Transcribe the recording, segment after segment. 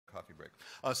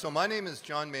So my name is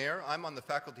John Maier. I'm on the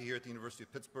faculty here at the University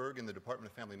of Pittsburgh in the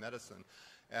Department of Family Medicine.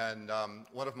 And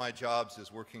one of my jobs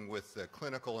is working with the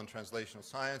Clinical and Translational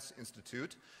Science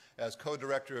Institute as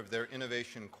co-director of their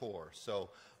Innovation Core. So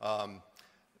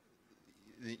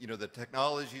the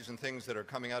technologies and things that are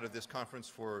coming out of this conference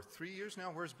for 3 years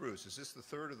now. Where's Bruce? Is this the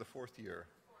third or the fourth year?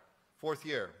 Fourth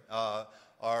year.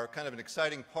 Are kind of an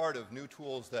exciting part of new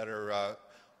tools that are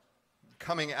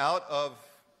coming out of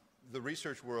the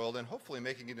research world and hopefully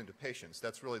making it into patients.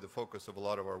 That's really the focus of a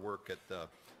lot of our work at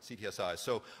CTSI.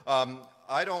 So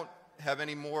I don't have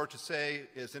any more to say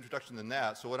as introduction than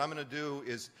that. So what I'm going to do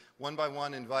is one by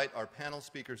one invite our panel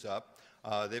speakers up.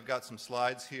 They've got some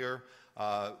slides here.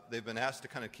 They've been asked to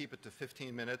kind of keep it to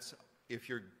 15 minutes. If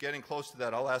you're getting close to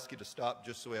that, I'll ask you to stop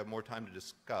just so we have more time to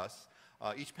discuss.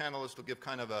 Each panelist will give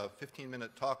kind of a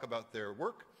 15-minute talk about their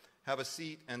work, have a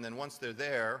seat, and then once they're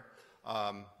there,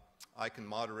 I can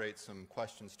moderate some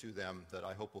questions to them that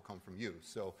I hope will come from you.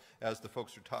 So as the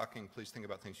folks are talking, please think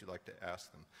about things you'd like to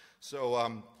ask them.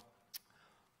 So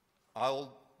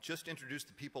I'll just introduce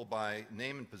the people by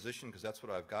name and position because that's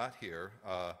what I've got here.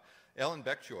 Ellen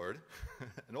Beckjord,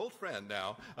 an old friend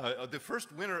now, the first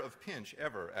winner of Pinch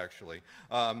ever, actually,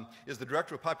 is the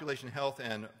Director of Population Health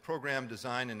and Program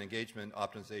Design and Engagement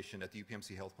Optimization at the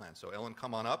UPMC Health Plan. So Ellen,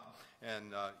 come on up,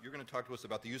 and you're going to talk to us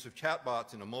about the use of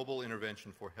chatbots in a mobile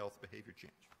intervention for health behavior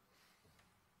change.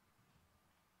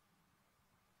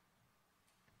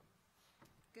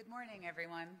 Good morning,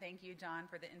 everyone. Thank you, John,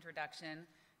 for the introduction.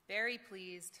 Very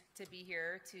pleased to be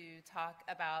here to talk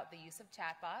about the use of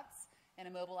chatbots and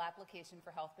a mobile application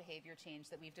for health behavior change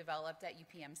that we've developed at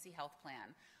UPMC Health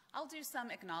Plan. I'll do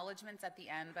some acknowledgments at the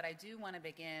end, but I do want to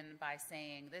begin by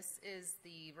saying this is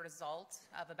the result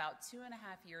of about 2.5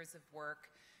 years of work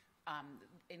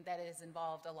that has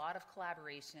involved a lot of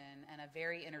collaboration and a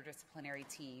very interdisciplinary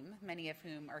team, many of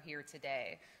whom are here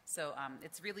today. So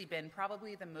it's really been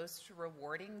probably the most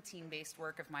rewarding team-based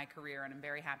work of my career, and I'm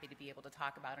very happy to be able to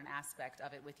talk about an aspect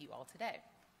of it with you all today.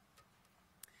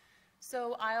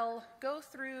 So I'll go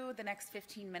through the next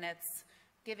 15 minutes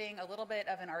giving a little bit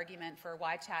of an argument for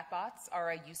why chatbots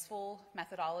are a useful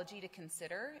methodology to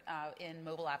consider in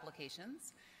mobile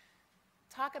applications,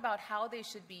 talk about how they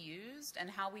should be used and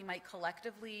how we might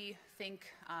collectively think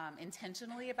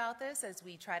intentionally about this as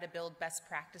we try to build best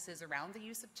practices around the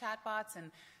use of chatbots,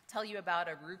 and tell you about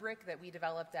a rubric that we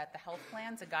developed at the health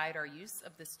plan to guide our use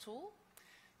of this tool.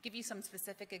 Give you some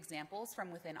specific examples from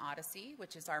within Odyssey,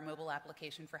 which is our mobile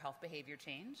application for health behavior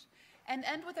change, and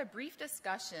end with a brief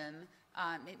discussion,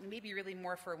 it may be really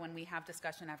more for when we have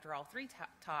discussion after all three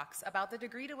talks, about the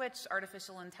degree to which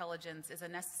artificial intelligence is a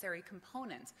necessary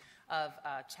component of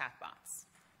chatbots.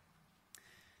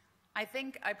 I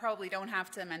think I probably don't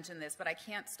have to mention this, but I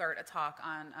can't start a talk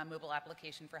on a mobile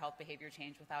application for health behavior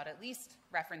change without at least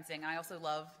referencing, I also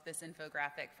love this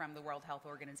infographic from the World Health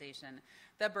Organization,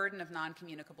 the burden of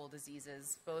non-communicable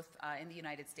diseases, both in the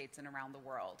United States and around the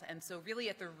world. And so really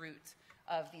at the root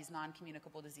of these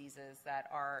non-communicable diseases that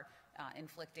are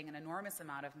inflicting an enormous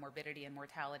amount of morbidity and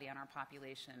mortality on our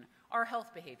population are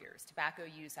health behaviors: tobacco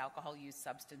use, alcohol use,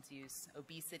 substance use,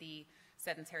 obesity,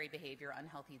 sedentary behavior,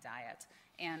 unhealthy diet.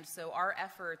 And so our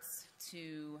efforts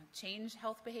to change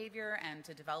health behavior and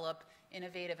to develop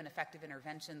innovative and effective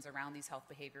interventions around these health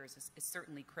behaviors is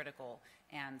certainly critical,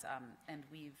 and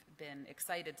we've been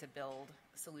excited to build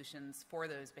solutions for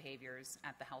those behaviors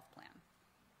at the health plan.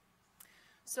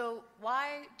 So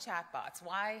why chatbots?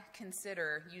 Why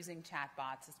consider using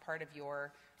chatbots as part of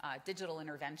your digital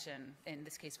intervention, in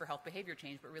this case for health behavior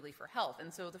change, but really for health?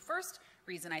 And so the first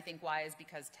reason I think why is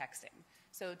because texting.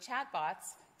 So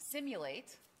chatbots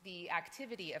simulate the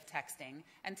activity of texting,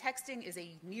 and texting is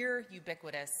a near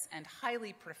ubiquitous and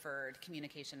highly preferred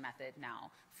communication method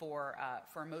now for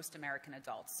most American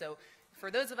adults. So for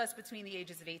those of us between the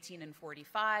ages of 18 and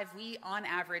 45, we on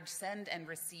average send and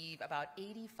receive about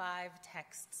 85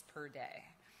 texts per day.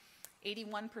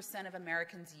 81% of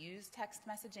Americans use text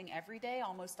messaging every day.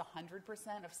 Almost 100%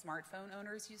 of smartphone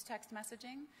owners use text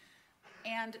messaging.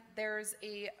 And there's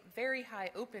a very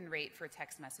high open rate for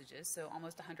text messages, so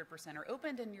almost 100% are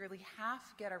opened and nearly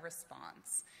half get a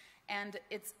response. And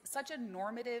it's such a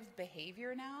normative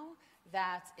behavior now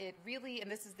that it really,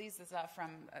 and this is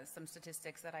from some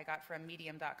statistics that I got from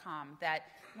medium.com, that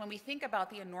when we think about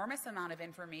the enormous amount of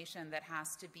information that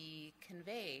has to be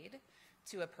conveyed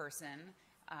to a person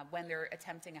when they're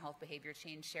attempting a health behavior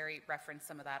change, Sherry referenced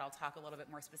some of that. I'll talk a little bit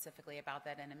more specifically about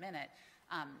that in a minute.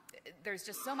 There's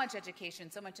just so much education,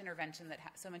 so much intervention,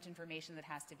 so much information that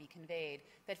has to be conveyed,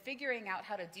 that figuring out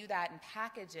how to do that and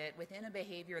package it within a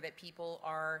behavior that people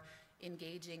are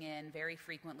engaging in very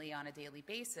frequently on a daily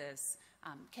basis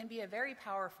can be a very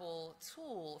powerful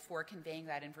tool for conveying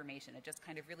that information. It just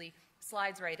kind of really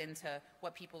slides right into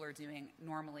what people are doing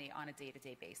normally on a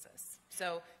day-to-day basis.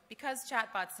 So because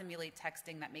chatbots simulate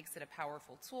texting, that makes it a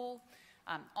powerful tool.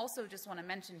 Also, just want to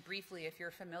mention briefly, if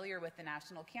you're familiar with the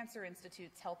National Cancer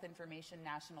Institute's Health Information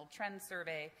National Trend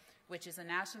Survey, which is a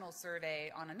national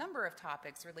survey on a number of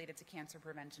topics related to cancer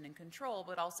prevention and control,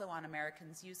 but also on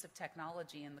Americans' use of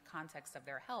technology in the context of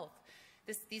their health.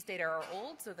 These data are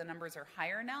old, so the numbers are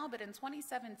higher now, but in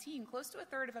 2017, close to a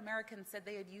third of Americans said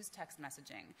they had used text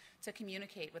messaging to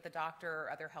communicate with a doctor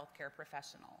or other healthcare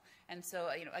professional. And so,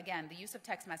 again, the use of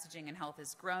text messaging in health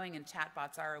is growing, and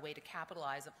chatbots are a way to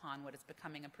capitalize upon what is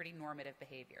becoming a pretty normative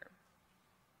behavior.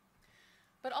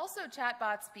 But also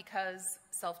chatbots because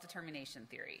self-determination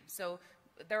theory. So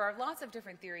there are lots of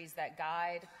different theories that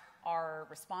guide our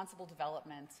responsible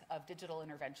development of digital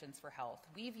interventions for health.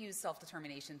 We've used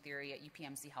self-determination theory at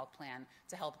UPMC Health Plan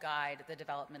to help guide the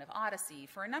development of Odyssey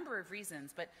for a number of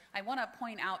reasons, but I want to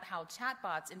point out how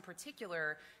chatbots in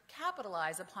particular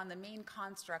capitalize upon the main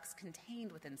constructs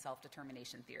contained within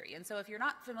self-determination theory. And so if you're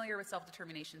not familiar with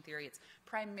self-determination theory, it's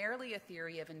primarily a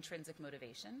theory of intrinsic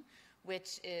motivation,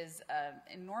 which is an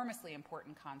enormously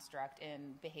important construct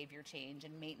in behavior change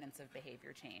and maintenance of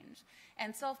behavior change.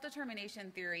 And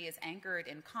self-determination theory is anchored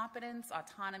in competence,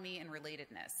 autonomy, and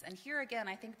relatedness. And here again,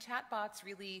 I think chatbots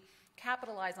really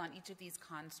capitalize on each of these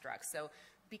constructs. So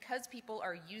because people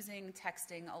are using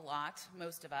texting a lot,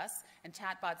 most of us, and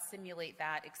chatbots simulate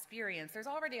that experience, there's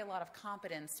already a lot of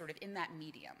competence sort of in that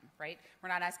medium, right? We're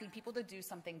not asking people to do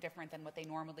something different than what they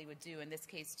normally would do, in this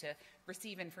case to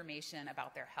receive information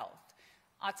about their health.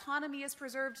 Autonomy is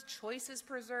preserved, choice is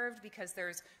preserved, because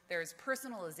there's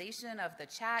personalization of the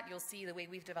chat. You'll see the way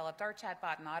we've developed our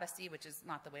chatbot in Odyssey, which is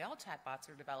not the way all chatbots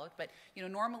are developed, but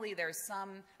normally there's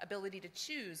some ability to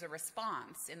choose a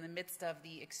response in the midst of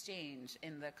the exchange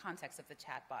in the context of the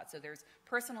chatbot. So there's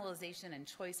personalization and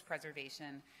choice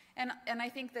preservation. And I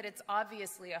think that it's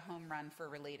obviously a home run for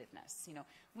relatedness.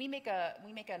 We make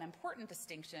an important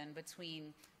distinction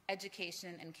between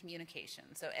education and communication.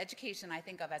 So education I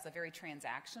think of as a very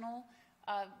transactional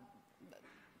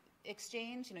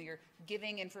exchange. You're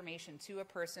giving information to a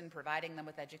person, providing them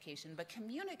with education, but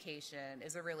communication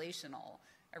is a relational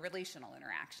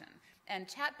interaction. And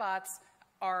chatbots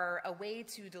are a way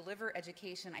to deliver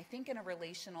education, I think, in a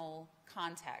relational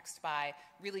context by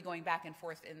really going back and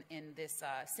forth in this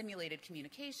simulated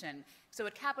communication. So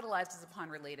it capitalizes upon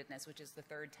relatedness, which is the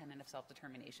third tenet of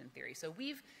self-determination theory. So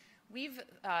we've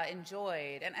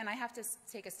enjoyed, and I have to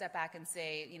take a step back and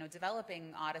say,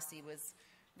 developing Odyssey was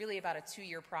really about a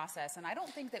 2-year process, and I don't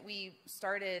think that we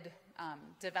started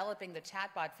developing the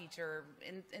chatbot feature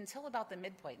until about the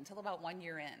midpoint, until about 1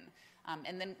 year in,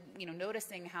 and then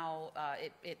noticing how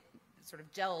it sort of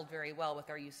gelled very well with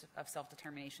our use of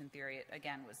self-determination theory. It,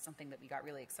 again, was something that we got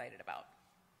really excited about.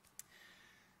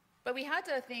 But we had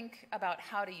to think about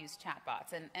how to use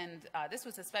chatbots, and this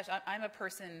was especially, I'm a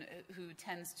person who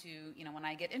tends to, when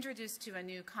I get introduced to a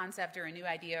new concept or a new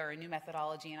idea or a new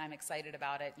methodology and I'm excited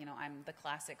about it, I'm the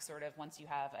classic sort of, once you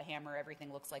have a hammer,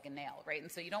 everything looks like a nail, right?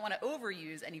 And so you don't want to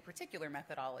overuse any particular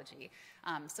methodology.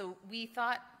 So we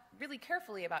thought really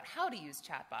carefully about how to use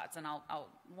chatbots, and I'll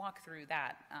walk through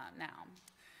that now.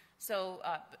 So,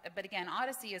 but again,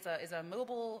 Odyssey is a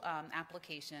mobile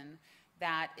application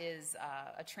that is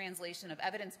a translation of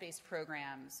evidence-based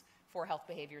programs for health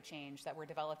behavior change that were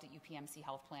developed at UPMC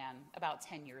Health Plan about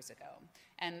 10 years ago.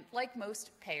 And like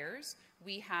most payers,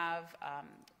 we have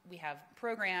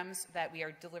programs that we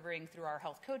are delivering through our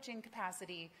health coaching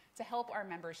capacity to help our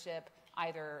membership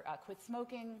either quit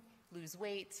smoking, lose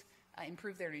weight,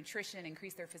 improve their nutrition,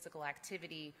 increase their physical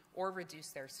activity, or reduce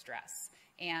their stress.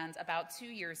 And about 2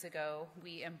 years ago,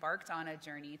 we embarked on a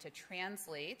journey to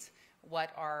translate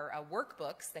what are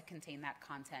workbooks that contain that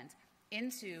content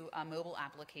into a mobile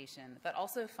application that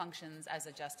also functions as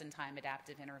a just-in-time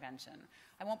adaptive intervention.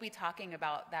 I won't be talking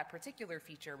about that particular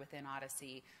feature within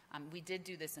Odyssey. We did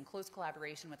do this in close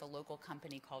collaboration with a local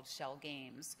company called Shell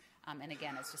Games. And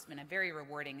again, it's just been a very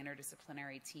rewarding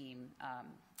interdisciplinary team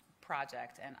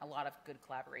project and a lot of good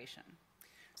collaboration.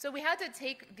 So we had to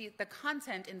take the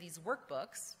content in these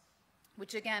workbooks,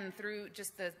 which again, through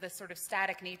just the sort of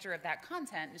static nature of that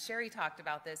content, and Sherry talked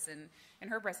about this in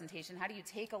her presentation, how do you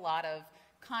take a lot of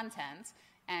content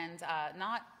and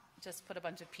not just put a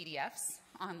bunch of PDFs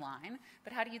online,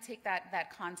 but how do you take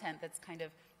that content that's kind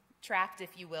of tracked,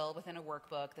 if you will, within a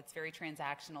workbook that's very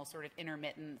transactional, sort of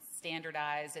intermittent,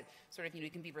 standardized. It sort of,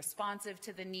 it can be responsive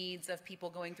to the needs of people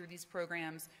going through these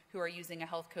programs who are using a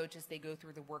health coach as they go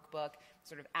through the workbook,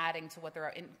 sort of adding to what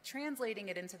they're, translating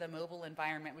it into the mobile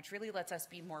environment, which really lets us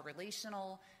be more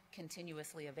relational,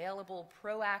 continuously available,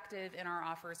 proactive in our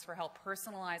offers for help,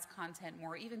 personalize content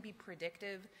more, even be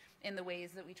predictive in the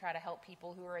ways that we try to help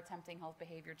people who are attempting health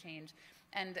behavior change.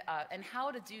 And how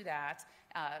to do that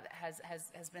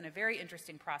has been a very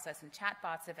interesting process, and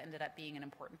chatbots have ended up being an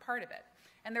important part of it.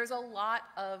 And there's a lot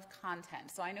of content,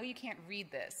 so I know you can't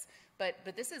read this, but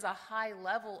this is a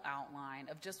high-level outline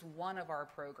of just one of our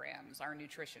programs, our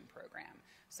nutrition program.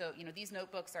 So, these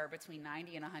notebooks are between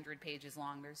 90 and 100 pages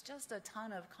long. There's just a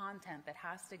ton of content that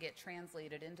has to get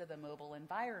translated into the mobile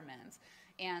environment,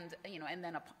 and and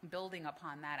then building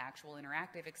upon that, actual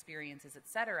interactive experiences, et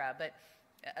cetera. But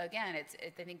again, I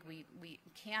think we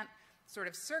can't sort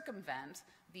of circumvent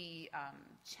the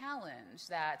challenge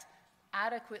that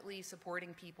adequately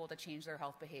supporting people to change their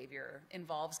health behavior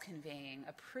involves conveying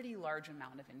a pretty large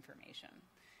amount of information.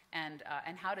 And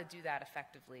how to do that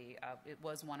effectively, it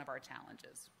was one of our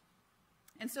challenges.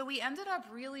 And so we ended up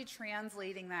really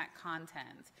translating that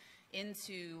content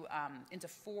into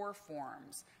 4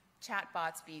 forms,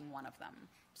 chatbots being one of them.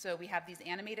 So we have these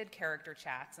animated character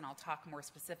chats, and I'll talk more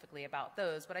specifically about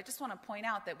those, but I just want to point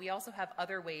out that we also have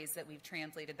other ways that we've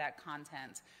translated that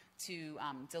content to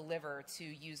deliver to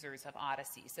users of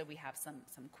Odyssey. So we have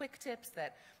some quick tips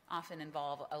that often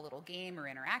involve a little game or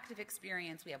interactive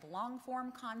experience. We have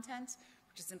long-form content,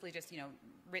 which is simply just,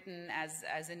 written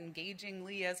as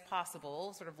engagingly as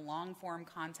possible, sort of long-form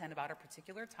content about a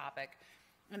particular topic.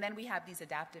 And then we have these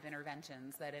adaptive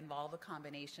interventions that involve a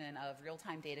combination of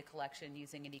real-time data collection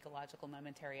using an ecological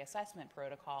momentary assessment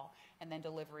protocol, and then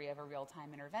delivery of a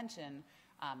real-time intervention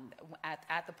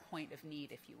at the point of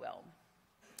need, if you will.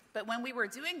 But when we were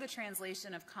doing the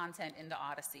translation of content into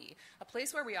Odyssey, a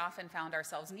place where we often found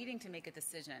ourselves needing to make a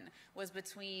decision was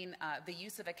between the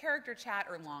use of a character chat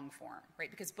or long form,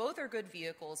 right? Because both are good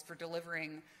vehicles for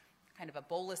delivering kind of a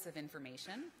bolus of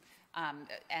information.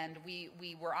 And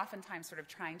we were oftentimes sort of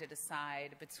trying to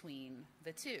decide between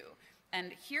the two.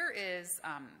 And here is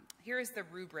the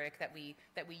rubric that we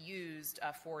used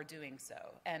for doing so.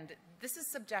 And this is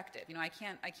subjective. I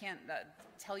can't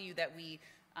tell you that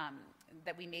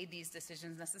we made these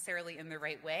decisions necessarily in the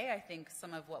right way. I think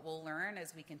some of what we'll learn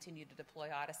as we continue to deploy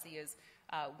Odyssey is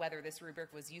whether this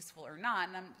rubric was useful or not.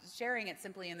 And I'm sharing it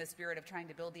simply in the spirit of trying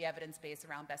to build the evidence base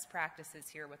around best practices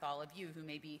here with all of you who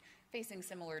may be facing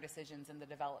similar decisions in the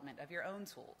development of your own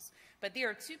tools. But there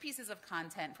are 2 pieces of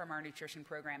content from our nutrition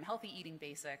program, Healthy Eating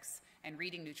Basics and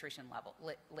Reading Nutrition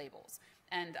Labels.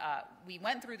 And we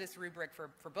went through this rubric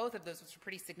for both of those, which were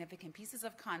pretty significant pieces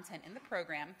of content in the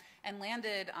program, and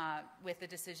landed with the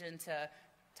decision to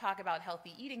talk about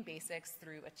healthy eating basics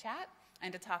through a chat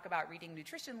and to talk about reading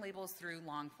nutrition labels through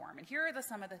long form. And here are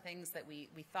some of the things that we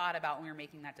thought about when we were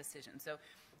making that decision.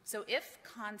 So if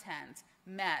content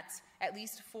met at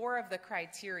least 4 of the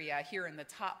criteria here in the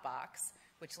top box,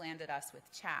 which landed us with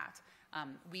chat,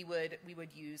 we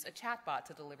would use a chatbot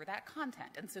to deliver that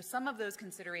content. And so some of those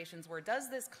considerations were, does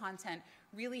this content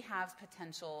really have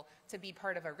potential to be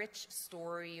part of a rich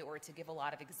story or to give a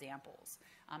lot of examples?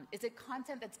 Is it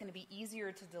content that's going to be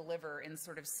easier to deliver in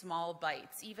sort of small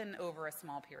bites, even over a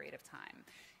small period of time?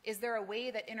 Is there a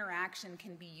way that interaction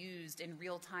can be used in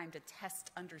real time to test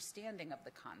understanding of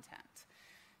the content?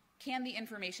 Can the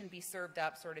information be served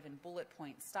up sort of in bullet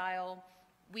point style?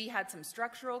 We had some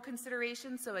structural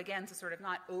considerations, so again, to sort of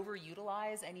not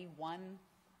overutilize any one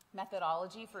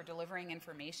methodology for delivering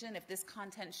information. If this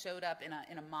content showed up in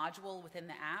a module within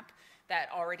the app that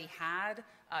already had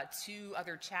 2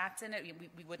 other chats in it,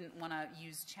 we wouldn't want to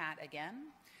use chat again.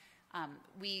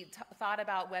 We thought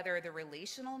about whether the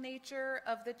relational nature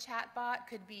of the chatbot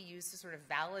could be used to sort of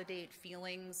validate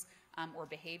feelings or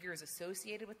behaviors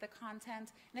associated with the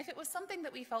content, and if it was something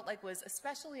that we felt like was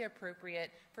especially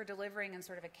appropriate for delivering in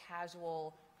sort of a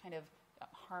casual kind of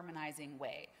harmonizing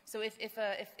way. So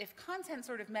if content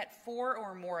sort of met 4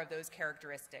 or more of those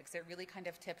characteristics, it really kind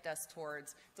of tipped us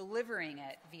towards delivering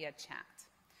it via chat.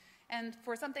 And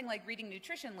for something like reading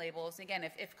nutrition labels, again,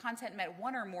 if content met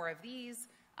 1 or more of these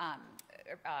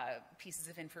pieces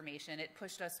of information, it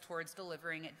pushed us towards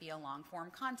delivering it via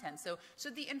long-form content. So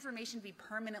should the information be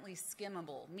permanently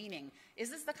skimmable? Meaning,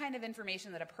 is this the kind of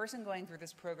information that a person going through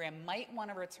this program might want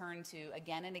to return to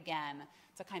again and again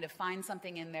to kind of find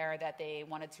something in there that they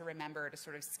wanted to remember to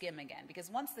sort of skim again? Because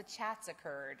once the chats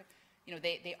occurred,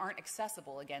 they aren't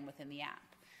accessible again within the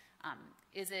app.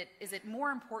 Is it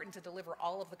more important to deliver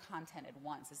all of the content at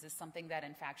once? Is this something that,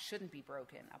 in fact, shouldn't be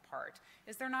broken apart?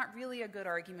 Is there not really a good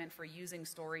argument for using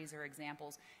stories or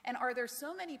examples? And are there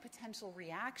so many potential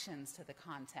reactions to the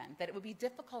content that it would be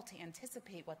difficult to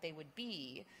anticipate what they would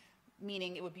be,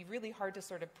 meaning it would be really hard to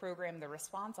sort of program the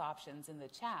response options in the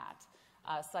chat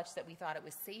such that we thought it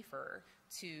was safer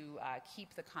to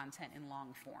keep the content in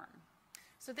long form?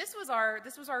 So this was our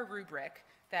rubric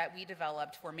that we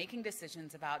developed for making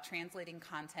decisions about translating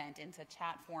content into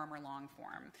chat form or long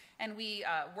form. And we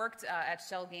worked at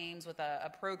Shell Games with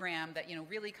a program that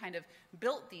really kind of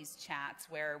built these chats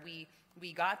where we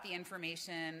got the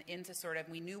information into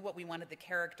we knew what we wanted the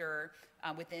character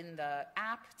within the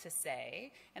app to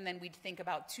say, and then we'd think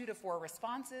about 2 to 4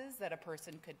 responses that a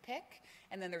person could pick,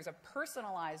 and then there's a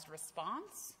personalized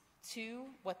response to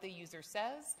what the user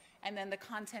says, and then the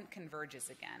content converges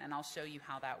again. And I'll show you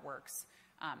how that works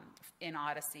in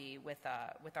Odyssey with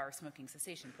our smoking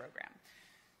cessation program.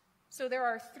 So there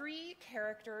are 3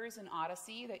 characters in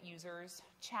Odyssey that users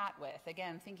chat with.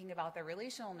 Again, thinking about the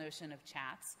relational notion of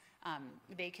chats, our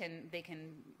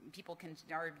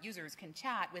users can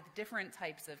chat with different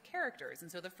types of characters.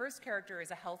 And so the first character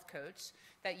is a health coach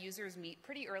that users meet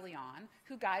pretty early on,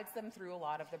 who guides them through a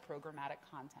lot of the programmatic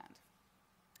content.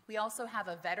 We also have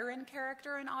a veteran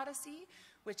character in Odyssey,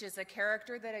 which is a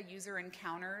character that a user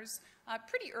encounters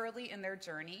pretty early in their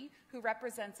journey, who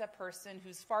represents a person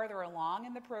who's farther along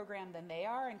in the program than they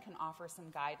are and can offer some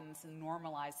guidance and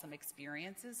normalize some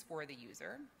experiences for the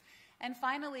user. And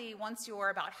finally, once you're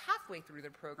about halfway through the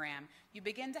program, you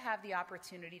begin to have the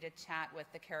opportunity to chat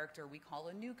with the character we call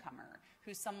a newcomer,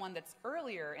 who's someone that's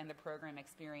earlier in the program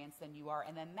experience than you are,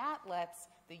 and then that lets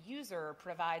the user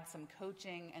provide some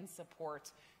coaching and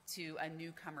support to a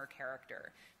newcomer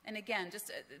character. And again,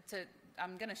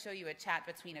 I'm going to show you a chat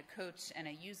between a coach and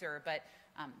a user, but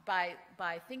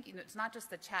by thinking, it's not just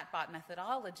the chatbot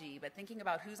methodology, but thinking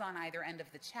about who's on either end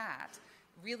of the chat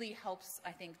really helps,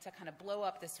 I think, to kind of blow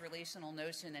up this relational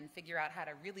notion and figure out how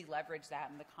to really leverage that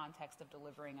in the context of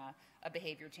delivering a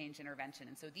behavior change intervention.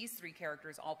 And so these 3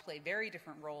 characters all play very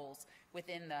different roles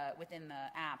within the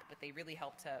app, but they really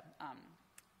help to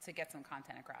get some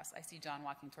content across. I see John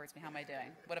walking towards me. How am I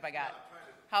doing? What have I got?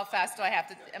 How fast do I have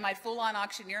to? Am I full on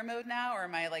auctioneer mode now, or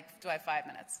am I do I have 5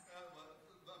 minutes?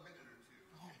 A minute or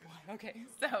 2. Oh boy. Okay.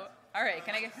 So, all right.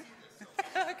 Can I get?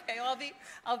 Okay, well,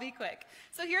 I'll be quick.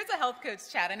 So here's a health coach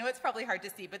chat. I know it's probably hard to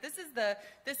see, but this is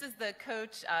the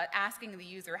coach asking the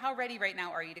user, how ready right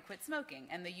now are you to quit smoking?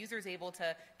 And the user is able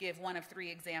to give one of 3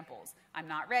 examples. I'm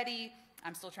not ready,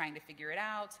 I'm still trying to figure it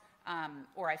out,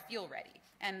 or I feel ready.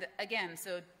 And again,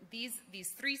 so these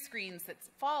 3 screens that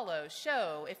follow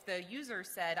show if the user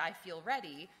said, I feel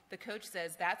ready, the coach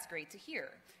says, that's great to hear.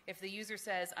 If the user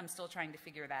says, I'm still trying to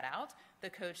figure that out, the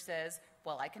coach says,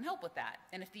 well, I can help with that.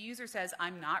 And if the user says,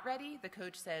 I'm not ready, the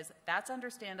coach says, that's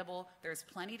understandable, there's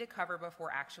plenty to cover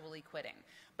before actually quitting.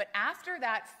 But after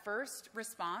that first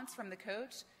response from the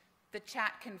coach, the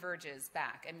chat converges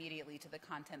back immediately to the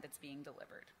content that's being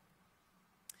delivered.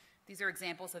 These are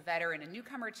examples of veteran and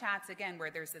newcomer chats, again, where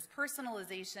there's this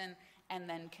personalization and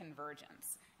then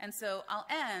convergence. And so I'll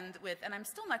end with, and I'm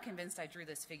still not convinced I drew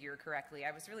this figure correctly.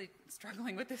 I was really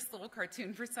struggling with this little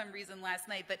cartoon for some reason last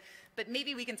night, but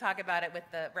maybe we can talk about it with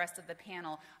the rest of the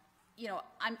panel.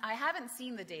 I haven't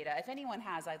seen the data. If anyone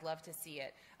has, I'd love to see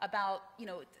it. About,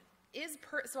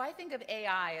 so I think of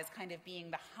AI as kind of being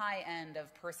the high end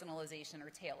of personalization or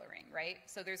tailoring, right?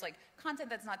 So there's like content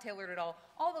that's not tailored at all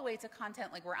the way to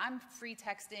content like where I'm free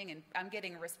texting and I'm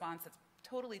getting a response that's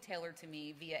totally tailored to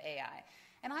me via AI.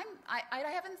 And I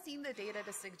haven't seen the data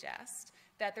to suggest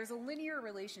that there's a linear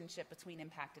relationship between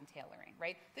impact and tailoring,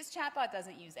 right? This chatbot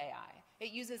doesn't use AI.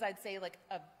 It uses, I'd say, like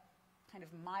a kind of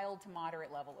mild to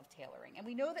moderate level of tailoring. And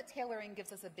we know that tailoring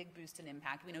gives us a big boost in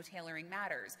impact. We know tailoring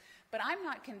matters. But I'm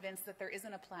not convinced that there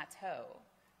isn't a plateau,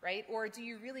 right? Or do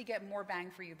you really get more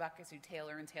bang for your buck as you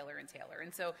tailor and tailor and tailor?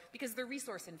 And so, because the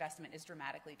resource investment is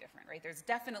dramatically different, right? There's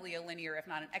definitely a linear, if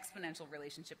not an exponential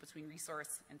relationship between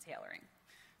resource and tailoring.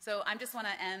 So I just want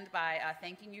to end by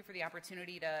thanking you for the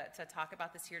opportunity to talk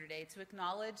about this here today, to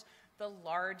acknowledge the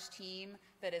large team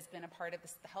that has been a part of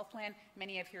the health plan.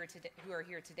 Many of you who are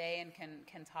here today and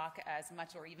can talk as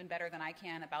much or even better than I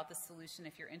can about the solution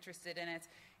if you're interested in it.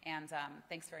 And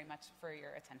thanks very much for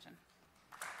your attention.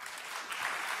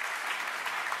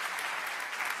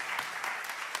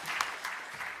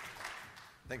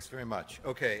 Thanks very much.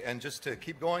 Okay, and just to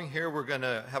keep going here, we're going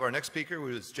to have our next speaker, who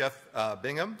is Jeff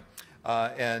Bigham.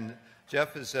 And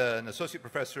Jeff is an associate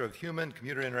professor of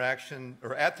human-computer interaction,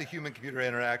 or at the Human-Computer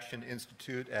Interaction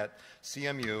Institute at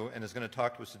CMU, and is going to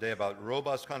talk to us today about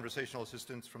robust conversational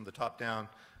assistance from the top down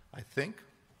I think.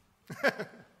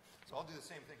 So I'll do the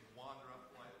same thing, wander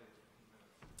up quietly.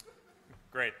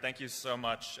 Great, thank you so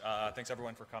much. Thanks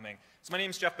everyone for coming. So my name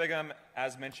is Jeff Bigham.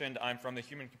 As mentioned, I'm from the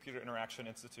Human-Computer Interaction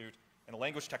Institute and the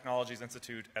Language Technologies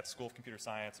Institute at School of Computer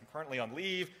Science. I'm currently on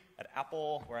leave at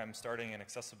Apple, where I'm starting an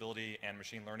accessibility and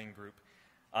machine learning group.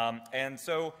 And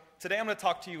so today I'm going to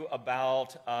talk to you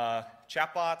about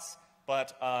chatbots,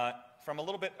 but from a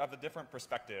little bit of a different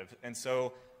perspective. And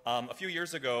so a few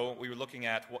years ago, we were looking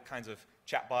at what kinds of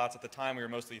chatbots. At the time, we were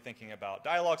mostly thinking about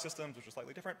dialogue systems, which are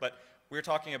slightly different, but we were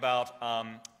talking about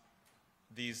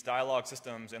these dialogue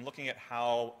systems and looking at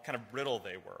how kind of brittle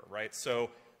they were, right?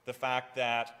 So the fact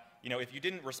that, you know, if you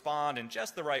didn't respond in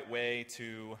just the right way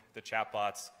to the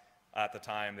chatbots at the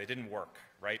time, they didn't work,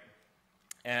 right?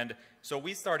 And so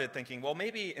we started thinking, well,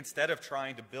 maybe instead of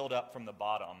trying to build up from the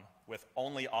bottom with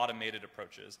only automated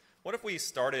approaches, what if we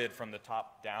started from the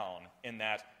top down, in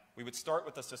that we would start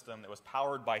with a system that was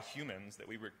powered by humans that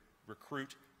we would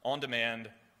recruit on demand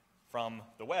from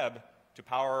the web to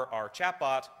power our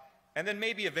chatbot, and then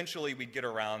maybe eventually we'd get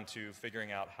around to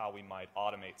figuring out how we might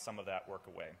automate some of that work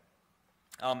away.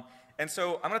 And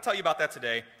so I'm going to tell you about that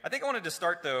today. I think I wanted to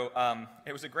start, though,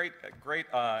 it was a great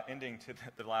ending to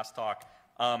the last talk,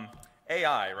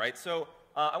 AI, right? So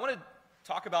I want to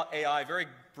talk about AI very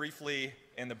briefly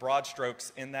in the broad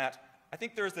strokes, in that I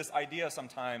think there's this idea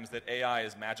sometimes that AI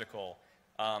is magical.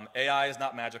 AI is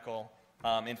not magical.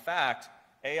 In fact,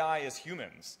 AI is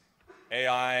humans.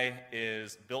 AI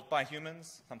is built by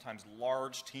humans, sometimes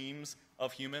large teams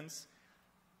of humans.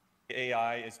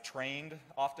 AI is trained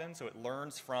often, so it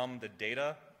learns from the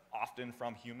data, often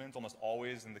from humans, almost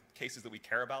always in the cases that we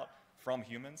care about, from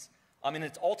humans. And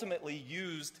it's ultimately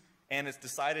used, and it's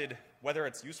decided whether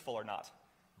it's useful or not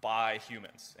by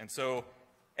humans. And so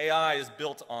AI is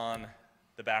built on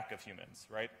the back of humans,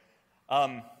 right?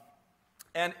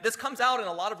 And this comes out in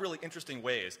a lot of really interesting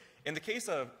ways. In the case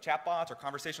of chatbots or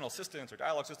conversational assistants or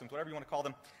dialogue systems, whatever you want to call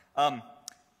them,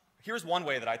 here's one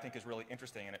way that I think is really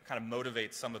interesting, and it kind of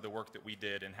motivates some of the work that we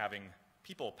did in having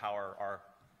people power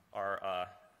our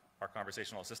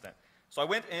conversational assistant. So I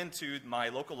went into my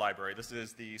local library. This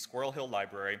is the Squirrel Hill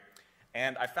Library,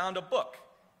 and I found a book,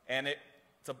 and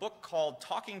it's a book called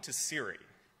Talking to Siri,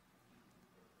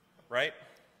 right?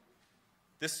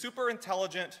 This super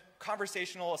intelligent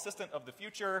conversational assistant of the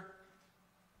future,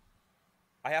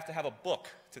 I have to have a book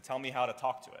to tell me how to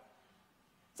talk to it.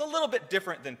 It's a little bit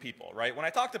different than people, right? When I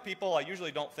talk to people, I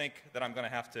usually don't think that I'm going to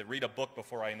have to read a book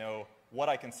before I know what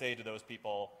I can say to those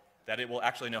people that it will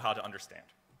actually know how to understand.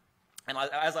 And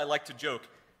as I like to joke,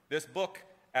 this book,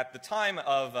 at the time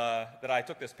of that I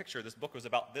took this picture, this book was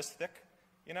about this thick,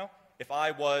 you know? If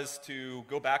I was to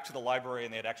go back to the library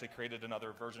and they had actually created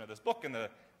another version of this book and the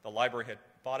library had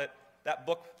bought it, that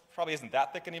book probably isn't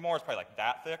that thick anymore. It's probably like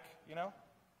that thick, you know?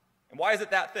 And why is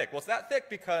it that thick? Well, it's that thick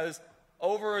because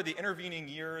over the intervening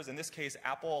years, in this case,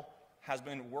 Apple has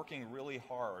been working really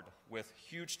hard with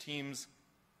huge teams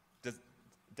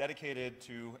dedicated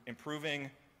to improving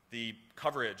the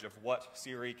coverage of what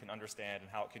Siri can understand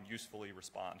and how it can usefully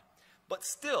respond. But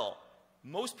still,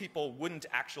 most people wouldn't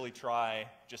actually try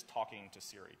just talking to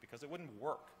Siri because it wouldn't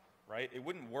work, right? It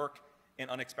wouldn't work in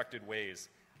unexpected ways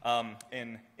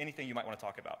in anything you might want to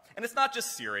talk about. And it's not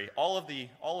just Siri. All of the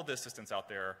assistants out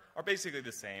there are basically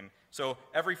the same. So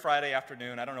every Friday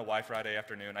afternoon, I don't know why Friday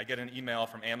afternoon, I get an email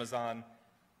from Amazon,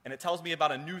 and it tells me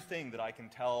about a new thing that I can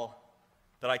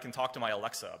talk to my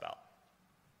Alexa about.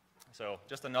 So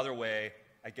just another way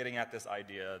at getting at this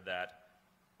idea that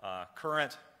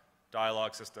current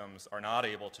dialogue systems are not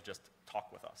able to just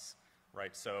talk with us,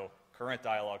 right? So current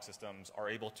dialogue systems are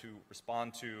able to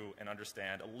respond to and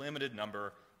understand a limited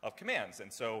number of commands.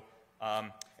 And so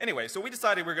anyway, so we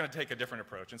decided we were going to take a different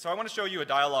approach. And so I want to show you a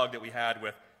dialogue that we had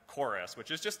with Chorus,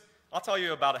 which is just, I'll tell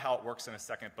you about how it works in a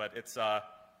second, but it's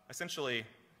essentially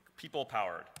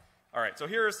people-powered. All right, so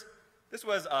this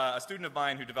was a student of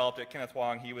mine who developed it, Kenneth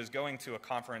Wong. He was going to a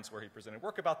conference where he presented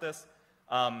work about this,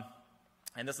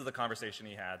 and this is the conversation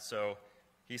he had. So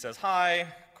he says, hi.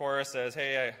 Chorus says,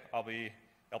 hey, I'll be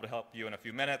able to help you in a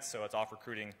few minutes, so it's off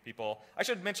recruiting people. I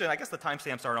should mention, I guess the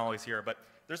timestamps aren't always here, but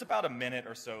there's about a minute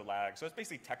or so lag, so it's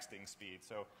basically texting speed,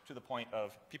 so to the point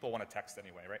of people want to text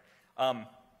anyway, right?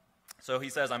 So he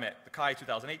says, I'm at the CHI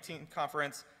 2018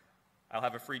 conference. I'll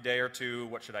have a free day or two.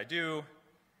 What should I do?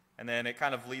 And then it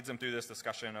kind of leads him through this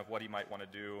discussion of what he might want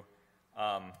to do.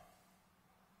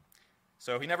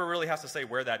 So he never really has to say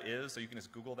where that is, so you can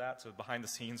just Google that. So behind the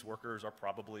scenes, workers are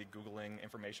probably Googling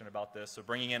information about this. So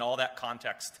bringing in all that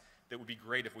context that would be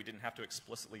great if we didn't have to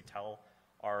explicitly tell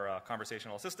our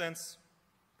conversational assistants.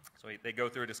 So they go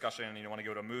through a discussion, you want to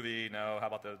go to a movie? No, how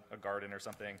about a garden or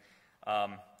something?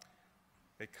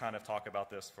 they kind of talk about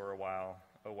this for a while.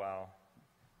 Oh, wow.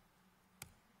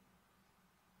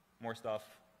 More stuff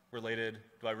related.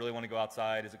 Do I really want to go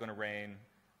outside? Is it going to rain?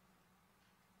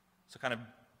 So kind of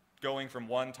going from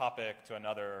one topic to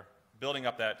another, building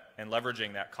up that and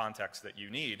leveraging that context that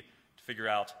you need to figure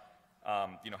out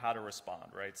how to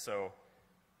respond, right? So,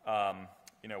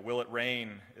 will it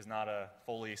rain is not a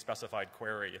fully specified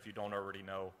query if you don't already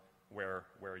know where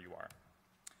you are.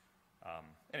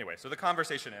 Anyway, so the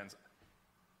conversation ends.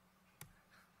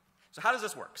 So how does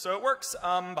this work? So it works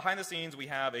behind the scenes. We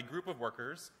have a group of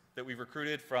workers that we've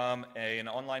recruited from an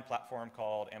online platform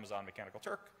called Amazon Mechanical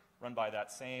Turk, run by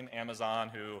that same Amazon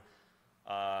who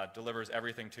delivers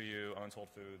everything to you, owns Whole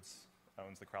Foods,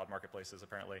 owns the crowd marketplaces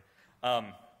apparently.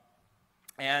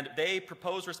 And they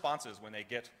propose responses when they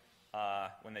get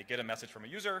a message from a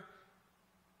user.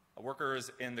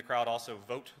 Workers in the crowd also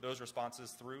vote those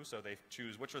responses through, so they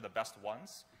choose which are the best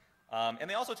ones. And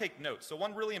they also take notes. So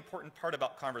one really important part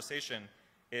about conversation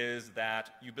is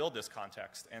that you build this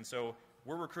context. And so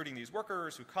we're recruiting these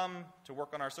workers who come to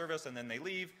work on our service and then they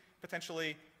leave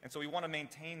potentially. And so we want to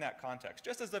maintain that context.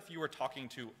 Just as if you were talking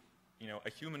to a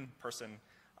human person,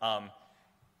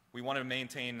 we want to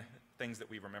maintain things that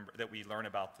we remember, that we learn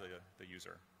about the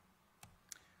user.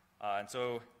 And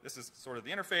so this is sort of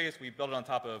the interface. We built it on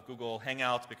top of Google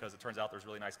Hangouts because it turns out there's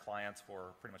really nice clients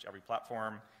for pretty much every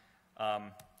platform.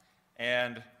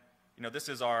 And this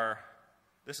is our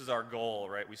goal,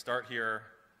 right? We start here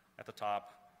at the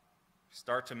top,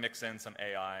 start to mix in some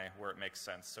AI where it makes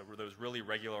sense. So those really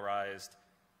regularized,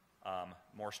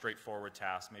 more straightforward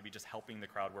tasks, maybe just helping the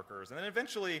crowd workers. And then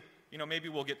eventually, maybe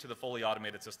we'll get to the fully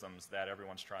automated systems that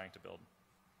everyone's trying to build.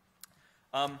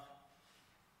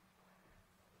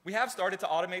 We have started to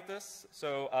automate this.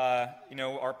 So,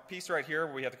 our piece right here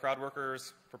where we have the crowd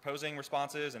workers proposing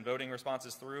responses and voting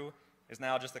responses through is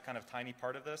now just a kind of tiny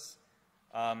part of this.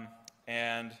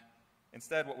 And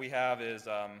instead what we have is,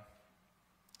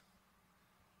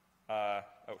 I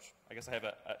guess I have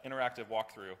an interactive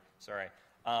walkthrough, sorry.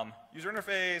 User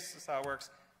interface, this is how it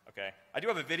works. Okay, I do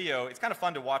have a video. It's kind of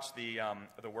fun to watch the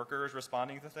workers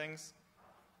responding to things.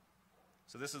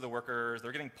 So this is the workers.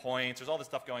 They're getting points. There's all this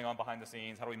stuff going on behind the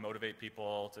scenes. How do we motivate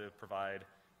people to provide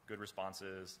good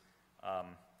responses,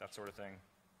 that sort of thing.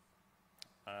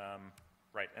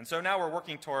 Right, and so now we're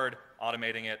working toward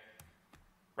automating it.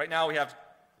 Right now we have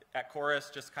at Chorus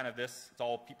just kind of this. It's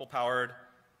all people-powered.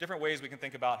 Different ways we can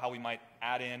think about how we might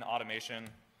add in automation.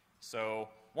 So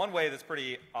one way that's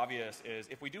pretty obvious is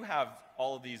if we do have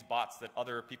all of these bots that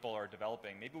other people are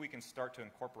developing, maybe we can start to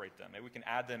incorporate them. Maybe we can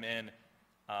add them in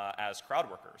as crowd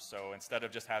workers. So instead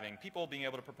of just having people being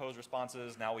able to propose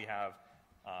responses, now we have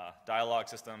dialogue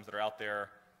systems that are out there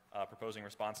proposing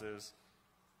responses.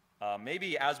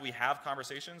 Maybe as we have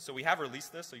conversations, so we have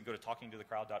released this, so you can go to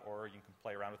talkingtothecrowd.org, you can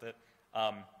play around with it.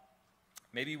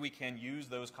 Maybe we can use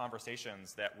those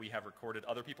conversations that we have recorded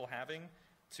other people having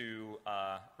to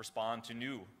respond to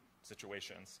new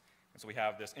situations. And so we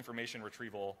have this information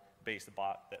retrieval-based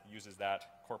bot that uses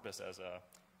that corpus as a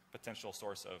potential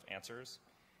source of answers.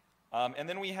 And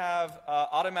then we have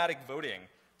automatic voting.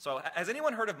 So has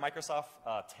anyone heard of Microsoft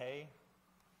Tay?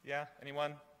 Yeah,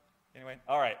 anyone? Anyway,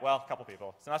 all right, well, a couple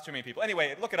people. So not too many people.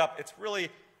 Anyway, look it up. It's really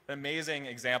an amazing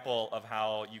example of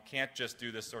how you can't just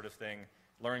do this sort of thing,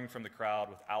 learning from the crowd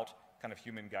without kind of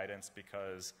human guidance,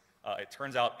 because it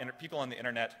turns out people on the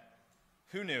internet,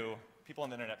 who knew, people on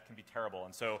the internet can be terrible.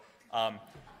 And so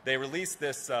they released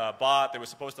this bot that was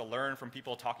supposed to learn from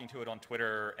people talking to it on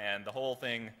Twitter, and the whole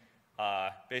thing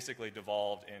basically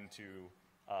devolved into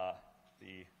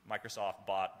the Microsoft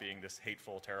bot being this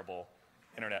hateful, terrible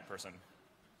internet person.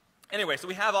 Anyway, so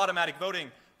we have automatic voting,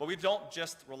 but we don't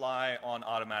just rely on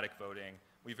automatic voting.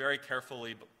 We very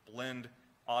carefully blend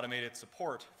automated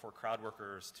support for crowd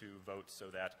workers to vote so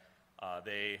that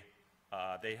they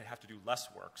have to do less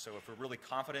work. So if we're really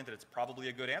confident that it's probably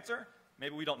a good answer,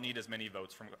 maybe we don't need as many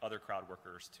votes from other crowd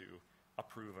workers to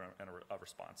approve a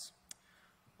response.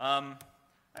 I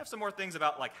have some more things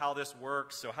about how this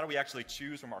works. So how do we actually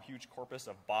choose from our huge corpus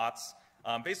of bots?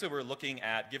 Basically, we're looking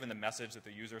at, given the message that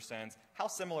the user sends, how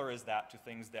similar is that to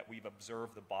things that we've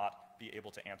observed the bot be able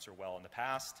to answer well in the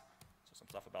past? So some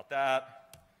stuff about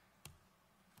that.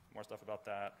 More stuff about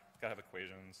that. Gotta have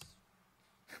equations.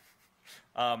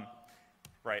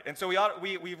 Right, and so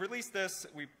we released this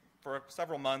for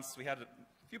several months. We had a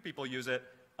few people use it,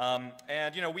 and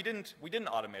we didn't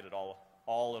automate it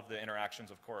all of the interactions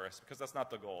of Chorus, because that's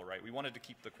not the goal, right? We wanted to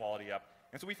keep the quality up,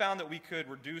 and so we found that we could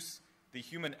reduce the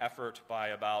human effort by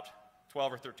about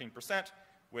 12 or 13%,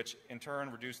 which in turn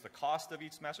reduced the cost of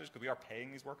each message, because we are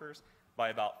paying these workers, by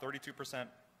about 32%,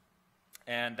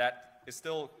 and that it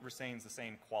still retains the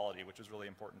same quality, which is really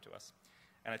important to us,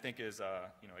 and I think is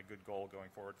a good goal going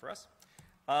forward for us.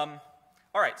 All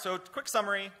right, so quick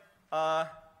summary.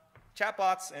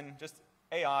 Chatbots and just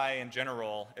AI in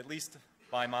general, at least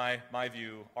by my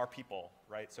view, are people,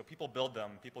 right? So people build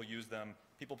them, people use them,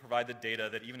 people provide the data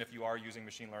that even if you are using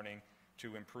machine learning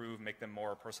to improve, make them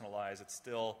more personalized, it's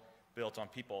still built on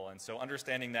people. And so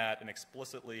understanding that and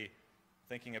explicitly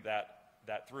thinking of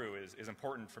that through is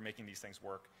important for making these things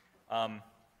work.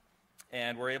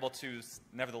 And we're able to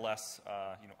nevertheless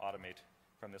automate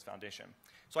from this foundation.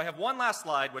 So I have one last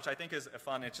slide, which I think is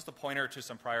fun. It's just a pointer to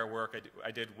some prior work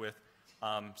I did with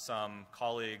some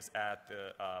colleagues at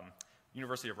the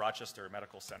University of Rochester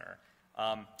Medical Center.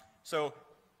 So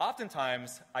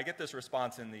oftentimes, I get this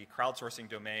response in the crowdsourcing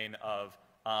domain of,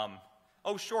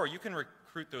 oh, sure, you can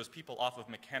recruit those people off of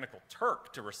Mechanical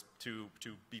Turk to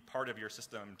be part of your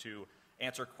system, to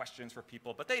answer questions for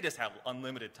people, but they just have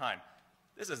unlimited time.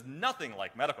 This is nothing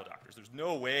like medical doctors. There's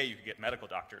no way you could get medical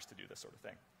doctors to do this sort of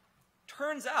thing.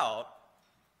 Turns out,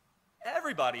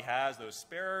 everybody has those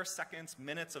spare seconds,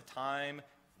 minutes of time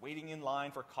waiting in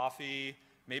line for coffee.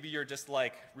 Maybe you're just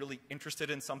like really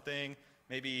interested in something.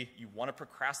 Maybe you want to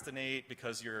procrastinate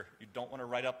because you don't want to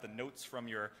write up the notes from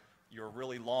your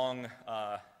really long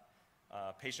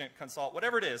patient consult.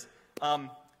 Whatever it is,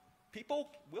 people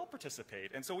will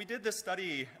participate. And so we did this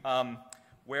study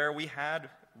where we had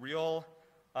real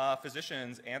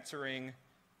physicians answering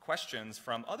questions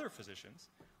from other physicians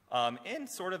in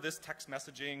sort of this text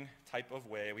messaging type of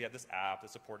way. We had this app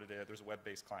that supported it. There's a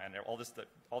web-based client, all this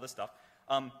stuff.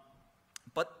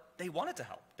 But they wanted to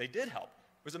help. They did help.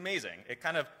 It was amazing. It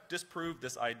kind of disproved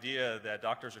this idea that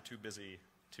doctors are too busy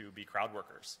to be crowd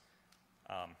workers.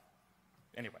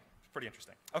 Anyway, it's pretty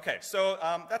interesting. Okay, so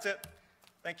that's it.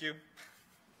 Thank you.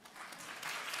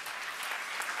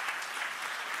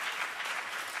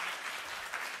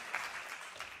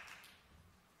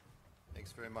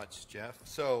 Thanks very much, Jeff.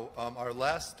 So our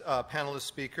last panelist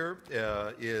speaker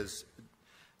is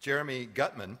Jeremy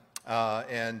Guttman,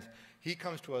 and he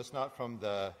comes to us not from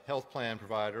the health plan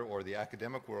provider or the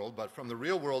academic world, but from the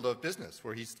real world of business,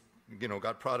 where he's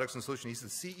got products and solutions.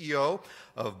 He's the CEO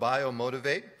of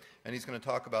Biomotivate, and he's going to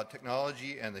talk about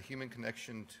technology and the human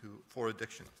connection for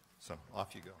addiction. So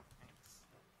off you go.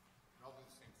 I'll do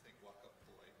the same thing, walk up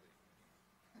politely.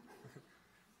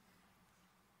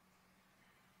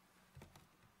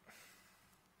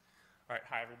 All right,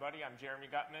 hi everybody, I'm Jeremy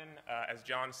Guttman. As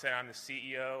John said, I'm the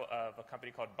CEO of a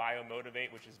company called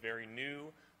Biomotivate, which is very new,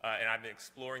 and I've been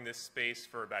exploring this space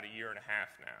for about 1.5 years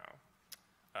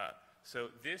now. So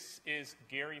this is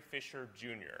Gary Fisher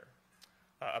Jr.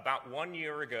 About 1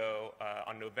 year ago,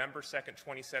 on November 2nd,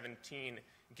 2017,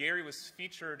 Gary was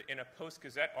featured in a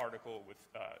Post-Gazette article with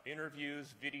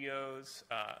interviews, videos,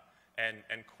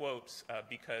 and quotes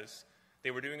because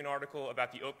they were doing an article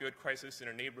about the opioid crisis in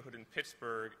a neighborhood in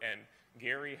Pittsburgh, and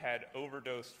Gary had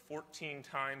overdosed 14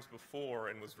 times before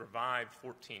and was revived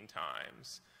 14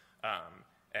 times.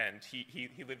 And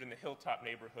he lived in the Hilltop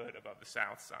neighborhood above the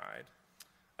South Side.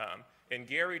 And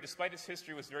Gary, despite his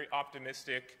history, was very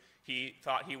optimistic. He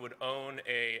thought he would own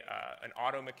an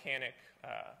auto mechanic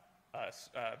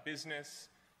business,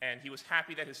 and he was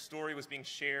happy that his story was being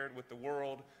shared with the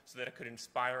world so that it could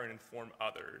inspire and inform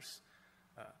others.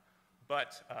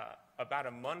 But about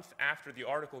a month after the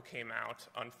article came out,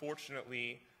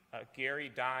 unfortunately,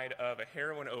 Gary died of a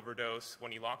heroin overdose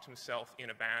when he locked himself in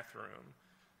a bathroom.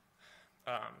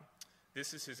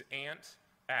 This is his aunt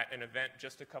at an event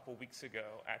just a couple weeks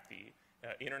ago at the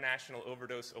International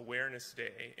Overdose Awareness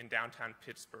Day in downtown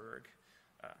Pittsburgh.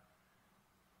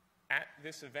 At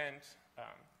this event,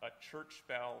 a church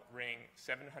bell rang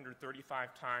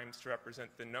 735 times to represent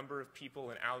the number of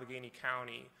people in Allegheny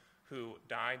County who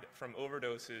died from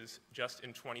overdoses just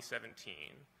in 2017,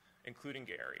 including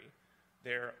Gary.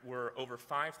 There were over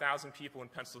 5,000 people in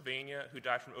Pennsylvania who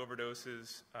died from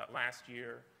overdoses last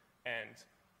year, and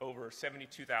over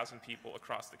 72,000 people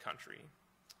across the country.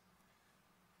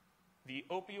 The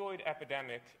opioid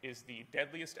epidemic is the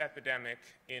deadliest epidemic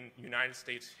in United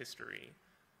States history.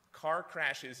 Car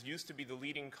crashes used to be the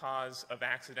leading cause of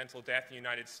accidental death in the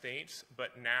United States,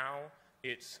 but now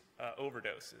it's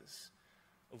overdoses.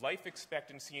 Life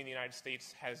expectancy in the United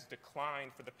States has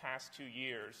declined for the past 2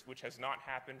 years, which has not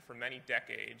happened for many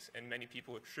decades, and many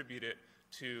people attribute it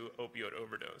to opioid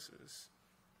overdoses.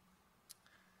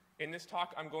 In this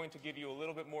talk, I'm going to give you a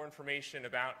little bit more information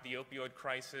about the opioid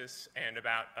crisis and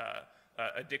about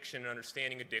addiction and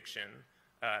understanding addiction.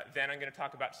 Then I'm going to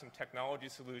talk about some technology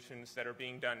solutions that are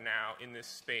being done now in this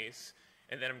space.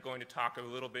 and then I'm going to talk a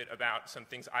little bit about some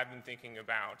things I've been thinking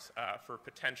about for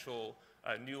potential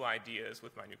new ideas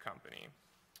with my new company.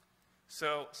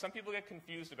 So some people get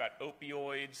confused about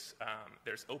opioids.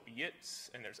 There's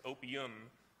opiates and there's opium.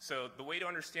 So the way to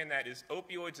understand that is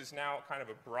opioids is now kind of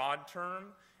a broad term,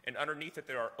 and underneath it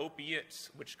there are opiates,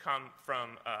 which come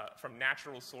from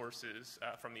natural sources,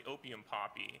 from the opium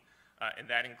poppy, and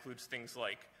that includes things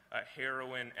like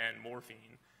heroin and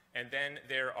morphine. And then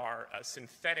there are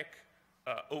synthetic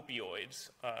opioids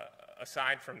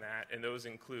aside from that, and those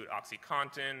include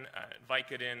OxyContin,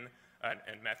 Vicodin,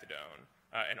 and methadone,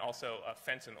 and also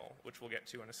fentanyl, which we'll get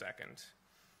to in a second.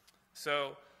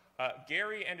 So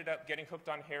Gary ended up getting hooked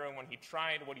on heroin when he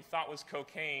tried what he thought was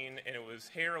cocaine, and it was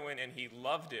heroin, and he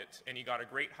loved it, and he got a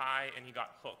great high, and he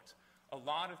got hooked. A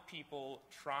lot of people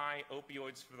try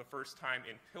opioids for the first time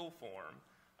in pill form,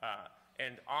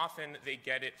 and often they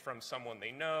get it from someone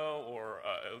they know or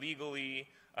illegally,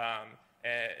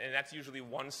 and that's usually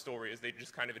one story, is they're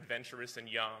just kind of adventurous and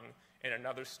young. And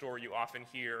another story you often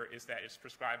hear is that it's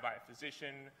prescribed by a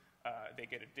physician. They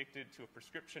get addicted to a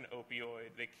prescription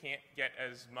opioid. They can't get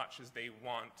as much as they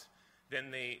want.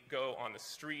 Then they go on the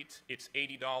street. It's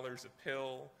 $80 a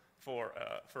pill for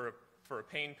a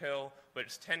pain pill, but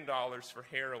it's $10 for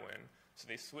heroin. So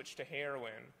they switch to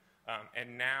heroin,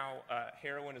 and now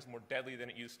heroin is more deadly than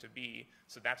it used to be.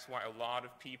 So that's why a lot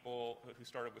of people who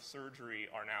started with surgery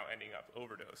are now ending up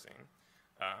overdosing.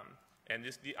 And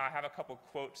I have a couple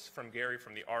quotes from Gary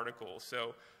from the article.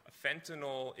 So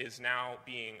fentanyl is now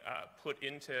being put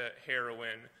into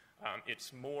heroin.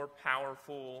 It's more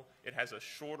powerful. It has a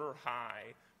shorter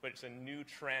high, but it's a new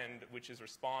trend which is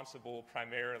responsible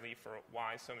primarily for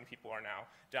why so many people are now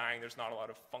dying. There's not a lot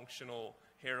of functional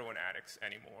heroin addicts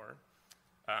anymore.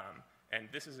 And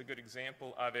this is a good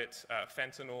example of it.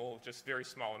 Fentanyl, just very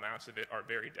small amounts of it are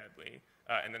very deadly.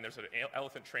 And then there's an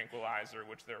elephant tranquilizer,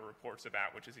 which there are reports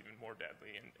about, which is even more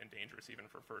deadly and dangerous even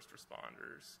for first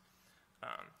responders.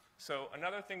 So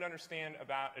another thing to understand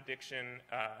about addiction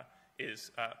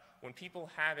is when people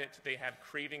have it, they have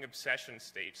craving obsession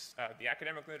states. The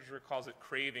academic literature calls it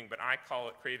craving, but I call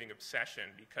it craving obsession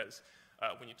because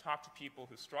when you talk to people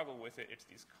who struggle with it, it's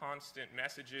these constant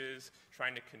messages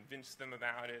trying to convince them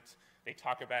about it. They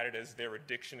talk about it as their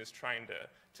addiction is trying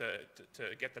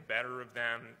to get the better of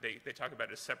them. They talk about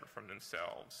it as separate from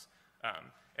themselves.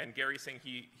 And Gary's saying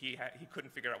he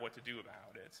couldn't figure out what to do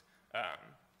about it,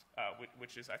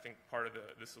 which is, I think, part of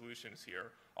the solutions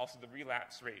here. Also, the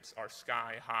relapse rates are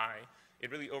sky high.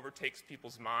 It really overtakes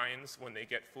people's minds when they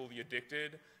get fully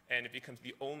addicted, and it becomes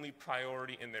the only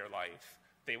priority in their life.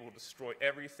 They will destroy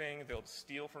everything. They'll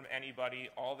steal from anybody.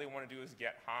 All they want to do is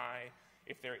get high.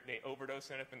 If they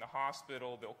overdose and end up in the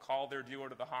hospital, they'll call their dealer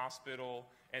to the hospital,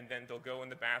 and then they'll go in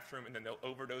the bathroom, and then they'll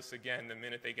overdose again the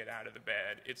minute they get out of the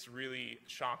bed. It's really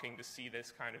shocking to see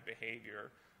this kind of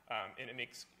behavior, and it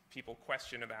makes people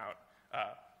question about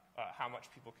how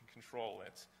much people can control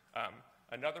it.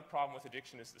 Another problem with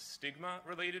addiction is the stigma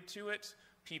related to it.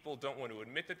 People don't want to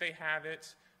admit that they have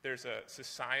it. There's a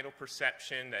societal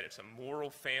perception that it's a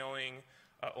moral failing.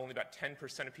 Only about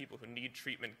 10% of people who need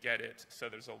treatment get it, so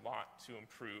there's a lot to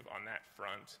improve on that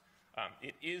front.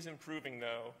 It is improving,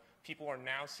 though. People are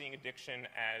now seeing addiction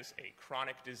as a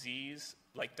chronic disease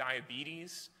like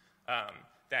diabetes,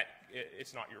 that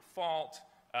it's not your fault,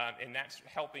 and that's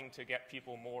helping to get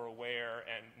people more aware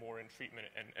and more in treatment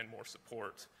and more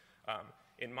support.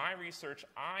 In my research,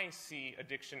 I see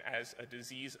addiction as a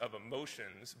disease of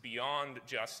emotions beyond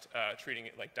just treating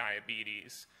it like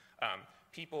diabetes.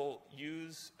 People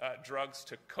use drugs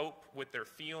to cope with their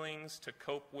feelings, to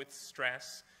cope with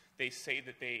stress. They say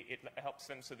that it helps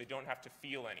them so they don't have to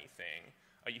feel anything.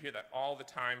 You hear that all the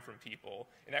time from people,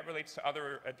 and that relates to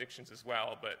other addictions as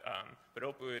well, but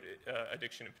opioid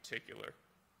addiction in particular.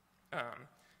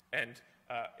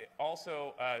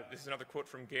 Also, this is another quote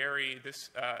from Gary. This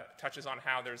touches on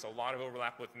how there's a lot of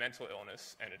overlap with mental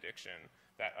illness and addiction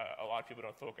that a lot of people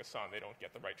don't focus on. They don't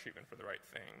get the right treatment for the right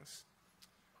things.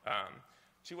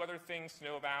 Two other things to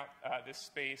know about this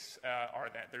space are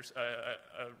that there's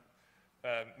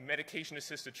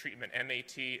medication-assisted treatment,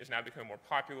 MAT, is now becoming more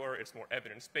popular. It's more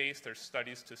evidence-based. There's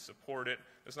studies to support it.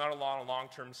 There's not a lot of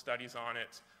long-term studies on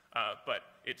it, but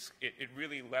it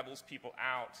really levels people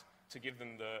out to give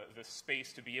them the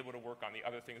space to be able to work on the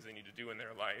other things they need to do in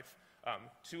their life.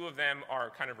 Two of them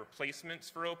are kind of replacements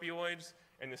for opioids,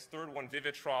 and this third one,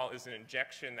 Vivitrol, is an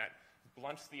injection that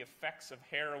blunts the effects of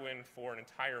heroin for an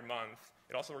entire month.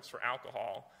 It also works for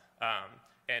alcohol,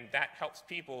 and that helps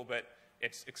people, but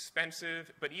it's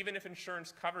expensive. But even if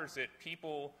insurance covers it,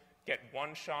 people get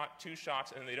 1 shot, 2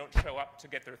 shots, and they don't show up to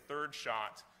get their 3rd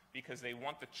shot because they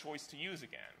want the choice to use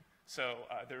again. So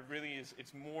there really is,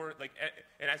 it's more like,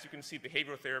 and as you can see,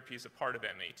 behavioral therapy is a part of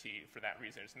MAT for that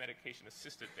reason. It's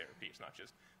medication-assisted therapy. It's not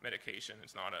just medication.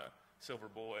 It's not a silver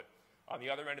bullet. On the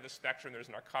other end of the spectrum, there's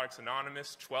Narcotics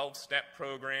Anonymous, 12-step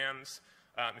programs.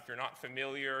 If you're not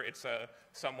familiar, it's a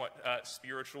somewhat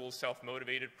spiritual,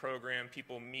 self-motivated program.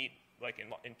 People meet like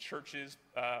in churches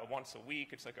once a week.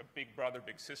 It's like a big brother,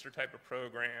 big sister type of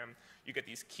program. You get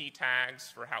these key tags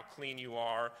for how clean you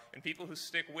are. And people who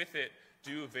stick with it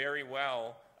do very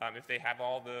well if they have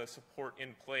all the support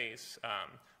in place.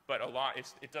 But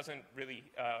it doesn't really,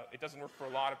 it doesn't work for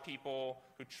a lot of people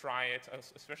who try it,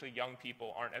 especially young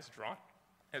people aren't as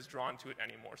drawn to it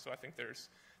anymore. So I think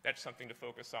that's something to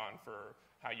focus on for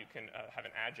how you can have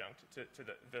an adjunct to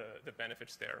the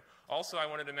benefits there. Also, I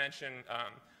wanted to mention,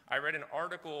 I read an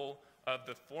article of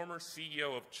the former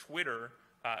CEO of Twitter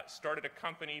started a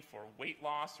company for weight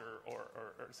loss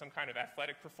or some kind of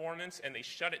athletic performance, and they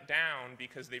shut it down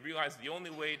because they realized the only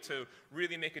way to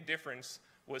really make a difference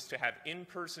was to have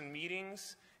in-person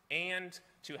meetings and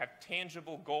to have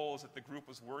tangible goals that the group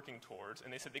was working towards.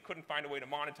 And they said they couldn't find a way to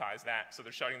monetize that, so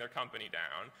they're shutting their company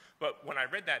down. But when I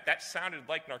read that, that sounded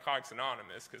like Narcotics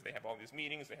Anonymous, because they have all these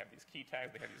meetings, they have these key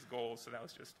tags, they have these goals, so that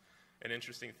was just an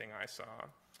interesting thing I saw.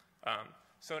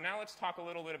 So now let's talk a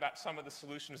little bit about some of the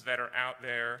solutions that are out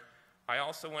there. I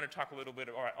also want to talk a little bit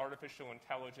about artificial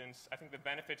intelligence. I think the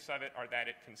benefits of it are that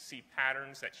it can see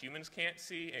patterns that humans can't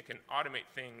see. It can automate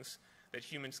things that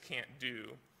humans can't do.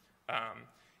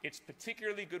 It's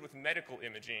particularly good with medical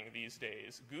imaging these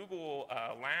days. Google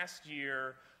last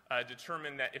year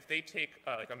determined that if they take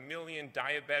like 1 million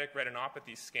diabetic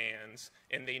retinopathy scans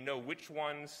and they know which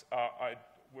ones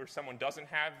where someone doesn't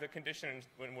have the condition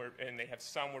and they have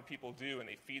some where people do, and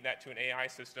they feed that to an AI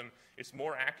system, it's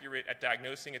more accurate at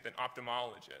diagnosing it than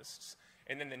ophthalmologists.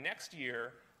 And then the next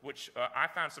year, which I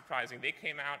found surprising, they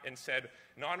came out and said,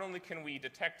 not only can we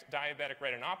detect diabetic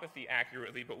retinopathy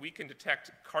accurately, but we can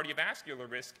detect cardiovascular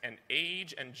risk and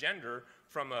age and gender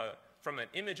from an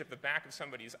image of the back of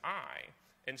somebody's eye.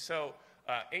 And so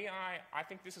AI, I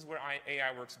think this is where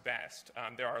AI works best.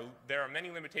 There are many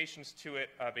limitations to it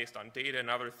based on data and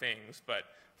other things, but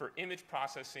for image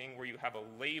processing where you have a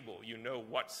label, you know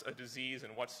what's a disease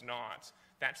and what's not,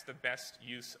 that's the best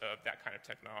use of that kind of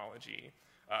technology.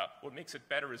 What makes it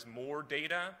better is more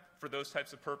data for those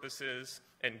types of purposes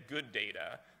and good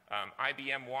data.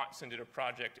 IBM Watson did a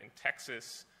project in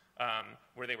Texas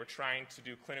where they were trying to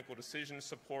do clinical decision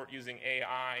support using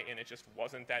AI, and it just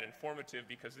wasn't that informative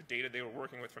because the data they were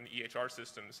working with from the EHR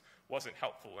systems wasn't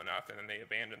helpful enough, and then they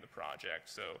abandoned the project.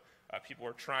 So people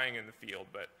are trying in the field,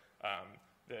 but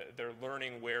they're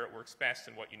learning where it works best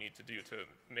and what you need to do to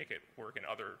make it work in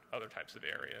other types of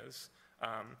areas.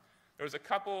 There was a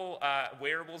couple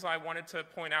wearables I wanted to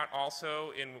point out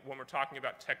also when we're talking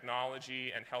about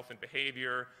technology and health and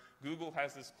behavior. Google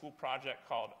has this cool project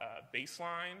called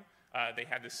Baseline. They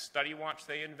have this study watch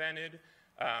they invented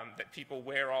that people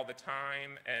wear all the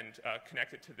time and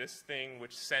connect it to this thing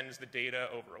which sends the data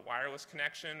over a wireless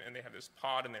connection, and they have this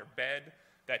pod in their bed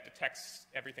that detects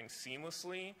everything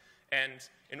seamlessly. And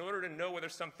in order to know whether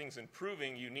something's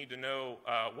improving, you need to know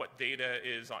what data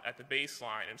is at the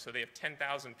baseline. And so they have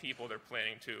 10,000 people they're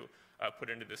planning to put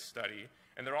into this study.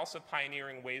 And they're also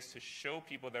pioneering ways to show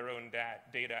people their own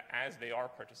data as they are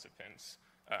participants.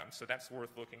 So that's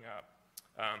worth looking up.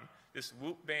 This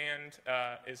Whoop band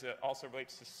also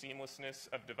relates to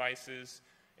seamlessness of devices.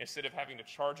 Instead of having to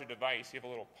charge a device, you have a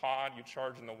little pod you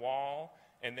charge in the wall,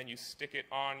 and then you stick it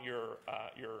on your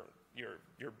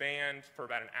band for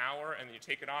about an hour, and then you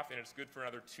take it off, and it's good for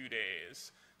another 2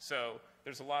 days. So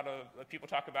there's a lot of people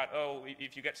talk about, oh,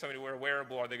 if you get somebody to wear a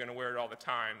wearable, are they going to wear it all the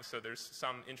time? So there's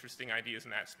some interesting ideas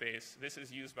in that space. This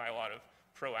is used by a lot of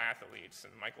pro athletes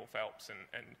and Michael Phelps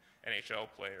and NHL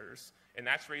players, and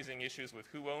that's raising issues with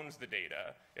who owns the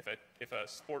data if a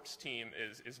sports team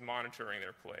is monitoring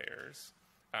their players.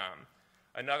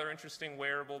 Another interesting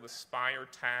wearable, the Spire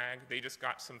tag, they just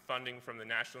got some funding from the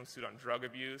National Institute on Drug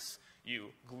Abuse. You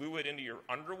glue it into your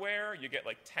underwear, you get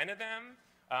like 10 of them,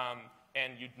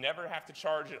 and you'd never have to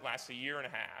charge it. It lasts 1.5 years,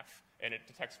 and it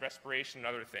detects respiration and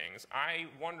other things. I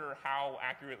wonder how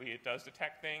accurately it does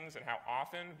detect things and how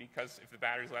often, because if the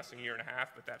battery's lasting 1.5 years,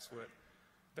 but that's what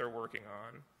they're working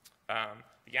on.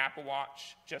 The Apple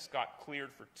Watch just got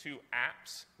cleared for 2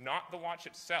 apps, not the watch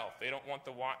itself. They don't want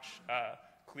the watch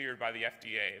cleared by the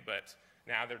FDA, but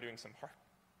now they're doing some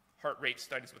heart rate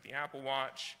studies with the Apple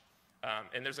Watch.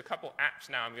 And there's a couple apps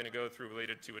now I'm going to go through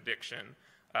related to addiction.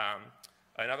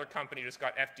 Another company just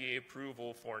got FDA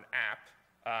approval for an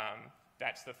app.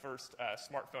 That's the first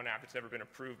smartphone app that's ever been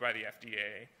approved by the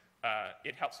FDA.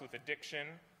 It helps with addiction.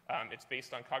 It's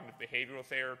based on cognitive behavioral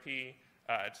therapy.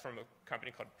 It's from a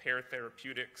company called Pear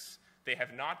Therapeutics. They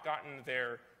have not gotten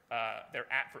their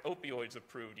app for opioids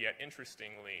approved yet,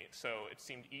 interestingly, so it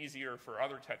seemed easier for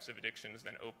other types of addictions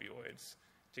than opioids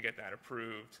to get that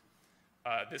approved.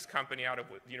 This company out of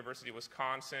the University of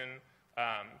Wisconsin,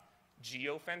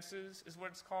 geofences is what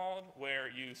it's called, where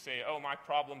you say, oh, my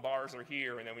problem bars are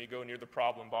here, and then when you go near the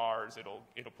problem bars, it'll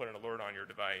put an alert on your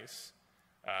device.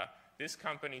 This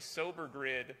company,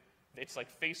 SoberGrid, it's like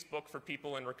Facebook for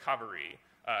people in recovery.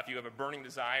 If you have a burning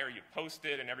desire, you post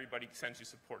it, and everybody sends you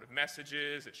supportive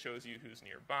messages. It shows you who's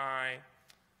nearby.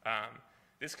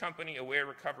 This company, Aware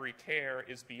Recovery Care,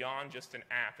 is beyond just an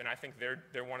app, and I think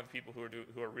they're one of the people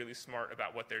who are really smart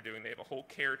about what they're doing. They have a whole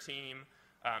care team.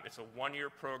 It's a one-year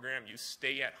program. You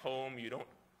stay at home. You don't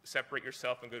separate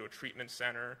yourself and go to a treatment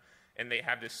center. And they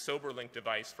have this SoberLink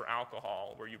device for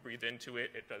alcohol where you breathe into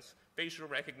it. It does facial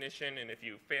recognition, and if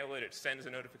you fail it, it sends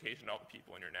a notification to all the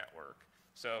people in your network.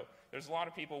 So there's a lot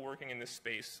of people working in this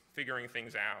space figuring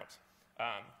things out.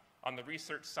 On the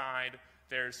research side,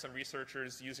 there's some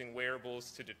researchers using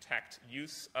wearables to detect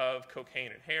use of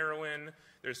cocaine and heroin.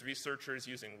 There's researchers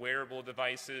using wearable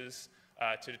devices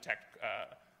to detect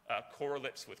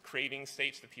correlates with craving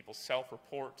states that people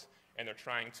self-report, and they're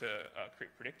trying to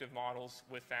create predictive models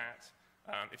with that.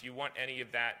 If you want any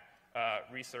of that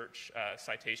research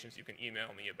citations, you can email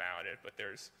me about it, but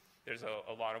there's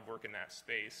a lot of work in that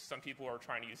space. Some people are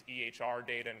trying to use EHR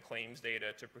data and claims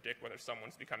data to predict whether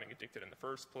someone's becoming addicted in the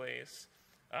first place.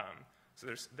 So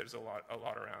there's a lot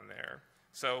around there.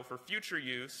 So for future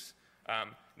use,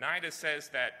 NIDA says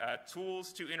that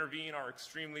tools to intervene are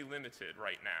extremely limited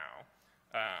right now.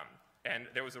 And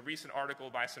there was a recent article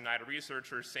by some NIDA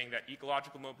researchers saying that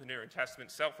ecological molecular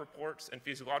testament self-reports and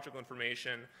physiological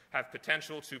information have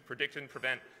potential to predict and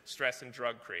prevent stress and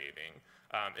drug craving.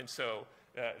 And so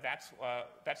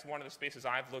that's one of the spaces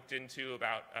I've looked into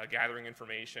about gathering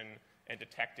information and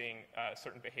detecting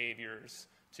certain behaviors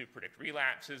to predict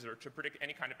relapses or to predict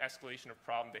any kind of escalation of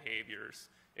problem behaviors.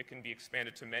 It can be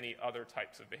expanded to many other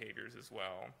types of behaviors as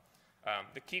well.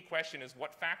 The key question is,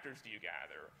 what factors do you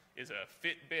gather? Is a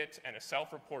Fitbit and a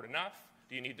self-report enough?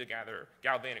 Do you need to gather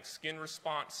galvanic skin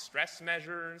response, stress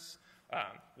measures?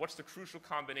 What's the crucial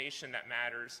combination that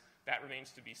matters? That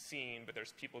remains to be seen, but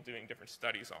there's people doing different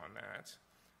studies on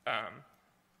that.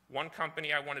 One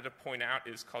company I wanted to point out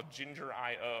is called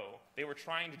Ginger.io. They were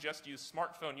trying to just use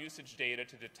smartphone usage data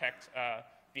to detect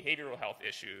behavioral health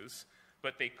issues,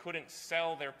 but they couldn't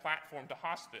sell their platform to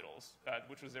hospitals,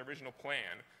 which was their original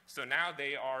plan. So now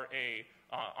they are a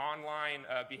online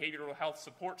behavioral health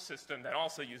support system that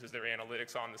also uses their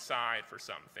analytics on the side for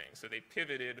some things. So they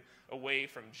pivoted away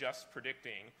from just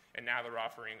predicting, and now they're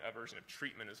offering a version of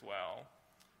treatment as well.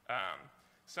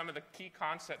 Some of the key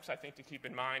concepts I think to keep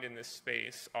in mind in this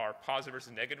space are positive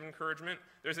versus negative encouragement.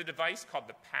 There's a device called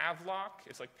the Pavlok.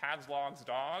 It's like Pavlov's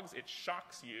dogs. It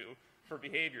shocks you for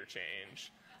behavior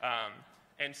change.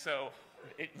 And so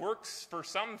it works for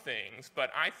some things, but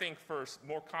I think for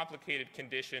more complicated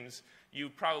conditions, you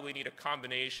probably need a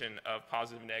combination of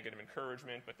positive and negative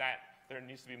encouragement, but there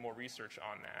needs to be more research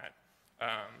on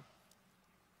that.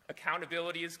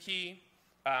 Accountability is key.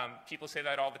 People say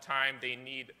that all the time. They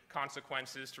need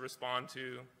consequences to respond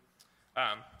to.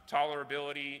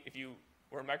 Tolerability, if you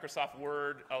were in Microsoft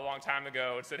Word a long time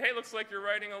ago, it said, hey, looks like you're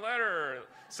writing a letter.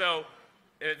 So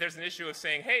there's an issue of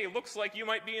saying, hey, looks like you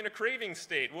might be in a craving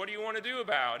state. What do you want to do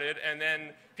about it? And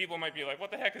then people might be like,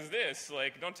 what the heck is this?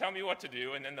 Like, don't tell me what to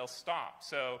do, and then they'll stop.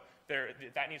 So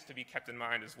that needs to be kept in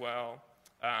mind as well.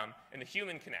 And the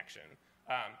human connection.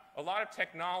 A lot of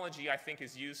technology, I think,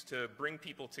 is used to bring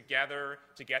people together,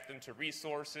 to get them to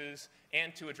resources,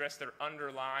 and to address their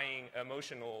underlying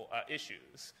emotional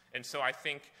issues. And so I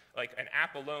think like an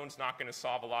app alone is not going to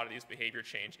solve a lot of these behavior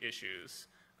change issues.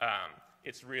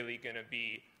 It's really going to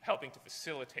be helping to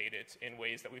facilitate it in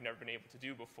ways that we've never been able to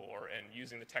do before, and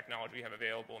using the technology we have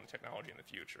available and the technology in the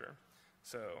future.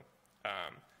 So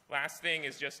last thing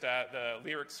is just the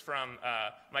lyrics from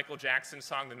Michael Jackson's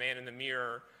song, The Man in the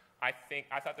Mirror.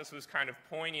 I thought this was kind of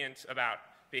poignant about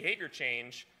behavior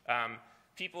change.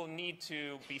 People need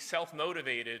to be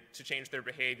self-motivated to change their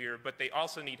behavior, but they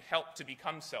also need help to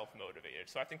become self-motivated.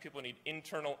 So I think people need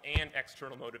internal and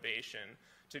external motivation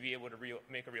to be able to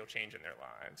make a real change in their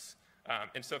lives.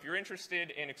 And so if you're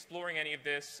interested in exploring any of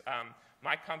this,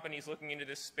 my company's looking into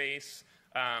this space.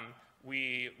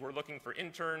 We're looking for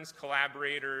interns,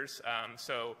 collaborators,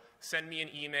 so send me an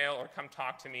email or come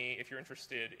talk to me if you're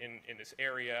interested in this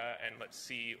area, and let's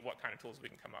see what kind of tools we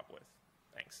can come up with.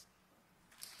 Thanks.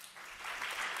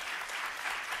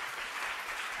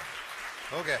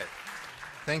 Okay,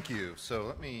 thank you. So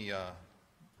let me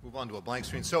move on to a blank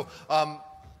screen. So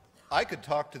I could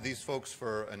talk to these folks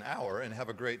for an hour and have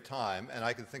a great time, and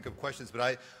I could think of questions,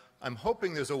 but I'm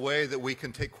hoping there's a way that we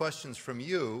can take questions from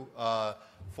you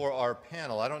for our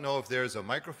panel. I don't know if there's a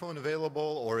microphone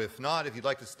available, or if not, if you'd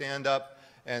like to stand up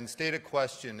and state a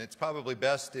question. It's probably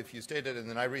best if you state it and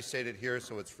then I restate it here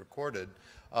so it's recorded.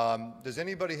 Does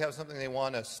anybody have something they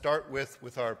want to start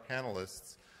with our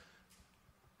panelists?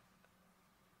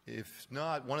 If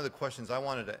not, one of the questions I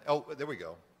wanted to, oh, there we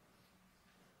go.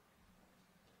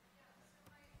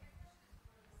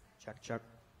 Check, check.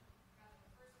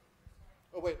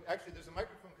 Oh, wait, actually, there's a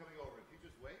microphone coming over. If you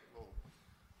just wait, we'll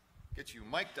get you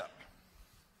mic'd up.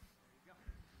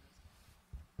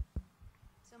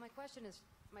 So my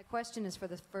question is for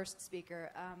the first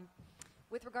speaker.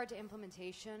 With regard to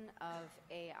implementation of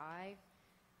AI,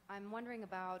 I'm wondering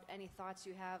about any thoughts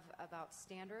you have about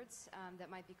standards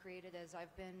that might be created. As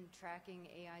I've been tracking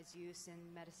AI's use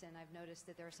in medicine, I've noticed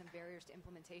that there are some barriers to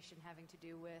implementation having to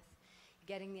do with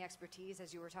getting the expertise,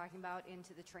 as you were talking about,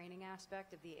 into the training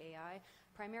aspect of the AI.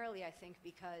 Primarily, I think,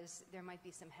 because there might be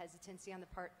some hesitancy on the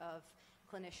part of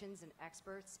clinicians and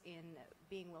experts in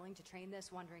being willing to train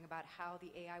this, wondering about how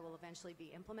the AI will eventually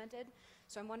be implemented.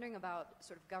 So I'm wondering about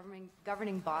sort of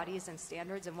governing bodies and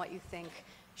standards and what you think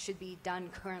should be done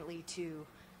currently to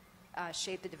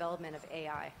shape the development of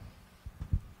AI.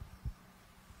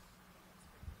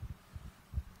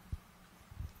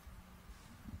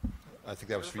 I think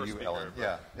that was for you, Ellen.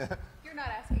 Yeah. You're not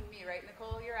asking me, right,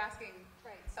 Nicole? You're asking...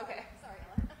 Right. Sorry. Okay. Sorry,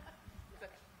 Ellen. It's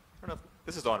okay. I don't know if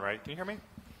this is on, right? Can you hear me?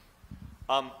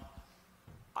 I'm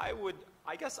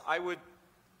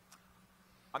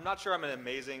not sure I'm an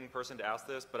amazing person to ask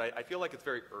this, but I feel like it's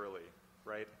very early,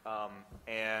 right?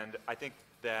 And I think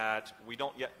that we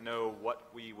don't yet know what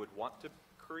we would want to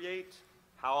create,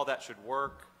 how that should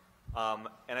work. And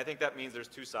I think that means there's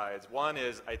two sides. One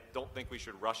is I don't think we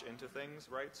should rush into things,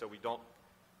 right? So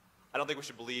I don't think we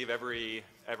should believe every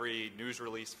news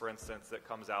release, for instance, that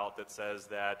comes out that says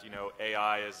that,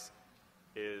 AI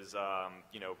is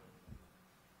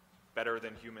better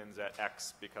than humans at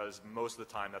X, because most of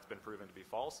the time that's been proven to be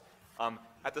false.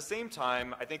 At the same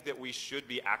time, I think that we should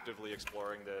be actively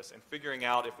exploring this and figuring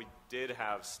out, if we did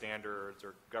have standards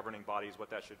or governing bodies, what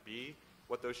those should be,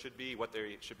 what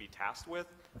they should be tasked with.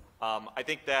 I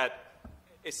think that,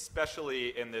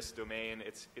 especially in this domain,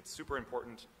 it's super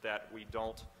important that we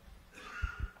don't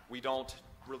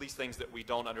release things that we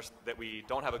don't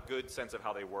have a good sense of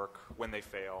how they work when they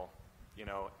fail.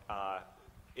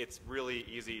 It's really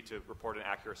easy to report an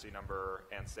accuracy number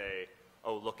and say,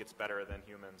 oh, look, it's better than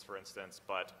humans, for instance.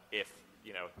 But if,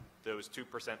 those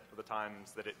 2% of the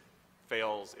times that it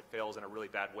fails in a really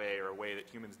bad way, or a way that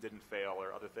humans didn't fail,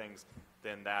 or other things,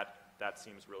 then that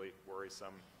seems really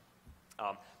worrisome.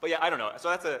 But yeah, I don't know.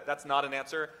 So that's not an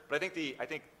answer. But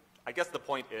I guess the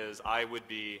point is, I would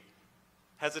be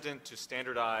hesitant to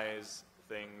standardize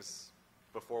things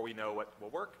before we know what will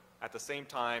work. At the same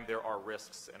time, there are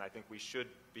risks, and I think we should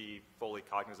be fully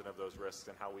cognizant of those risks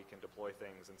and how we can deploy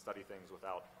things and study things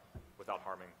without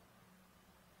harming.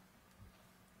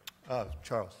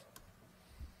 Charles.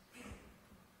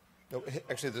 No,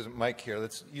 actually, there's a mic here.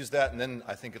 Let's use that, and then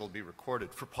I think it'll be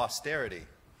recorded for posterity.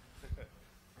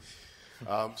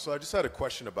 So I just had a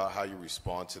question about how you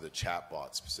respond to the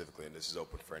chatbot specifically, and this is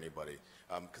open for anybody.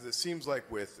 Because it seems like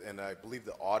and I believe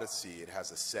the Odyssey, it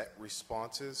has a set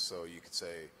responses, so you could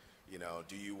say,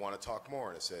 do you want to talk more?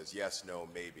 And it says yes, no,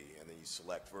 maybe, and then you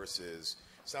select, versus,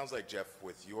 sounds like, Jeff,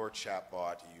 with your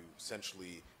chatbot, you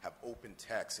essentially have open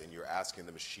text and you're asking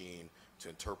the machine to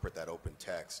interpret that open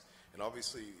text. And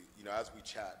obviously, as we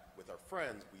chat with our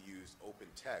friends, we use open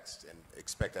text and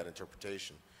expect that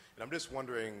interpretation. And I'm just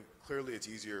wondering, clearly it's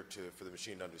easier for the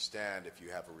machine to understand if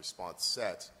you have a response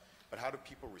set, but how do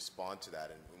people respond to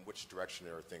that, and in which direction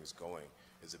are things going?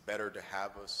 Is it better to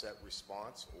have a set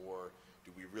response, or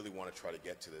do we really want to try to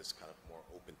get to this kind of more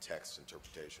open text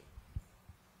interpretation?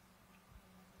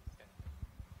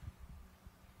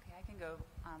 Okay, I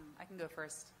can go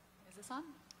first. Is this on?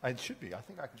 It should be. I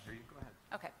think I can hear you. Go ahead.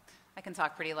 Okay. I can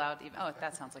talk pretty loud. Oh,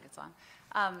 that sounds like it's on.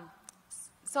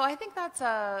 So I think that's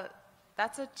a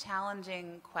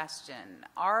challenging question.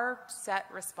 Our set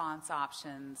response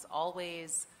options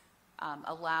always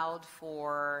allowed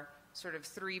for sort of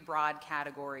three broad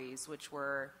categories, which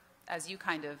were, as you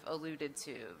kind of alluded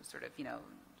to, sort of,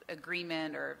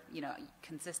 agreement, or,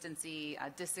 consistency,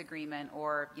 disagreement,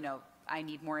 or, I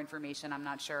need more information, I'm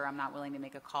not sure, I'm not willing to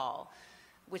make a call,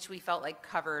 which we felt like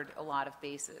covered a lot of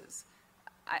bases.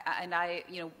 I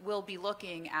will be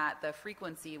looking at the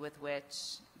frequency with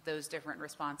which those different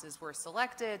responses were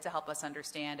selected to help us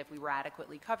understand if we were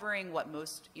adequately covering what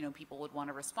most, people would want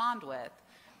to respond with.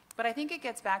 But I think it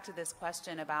gets back to this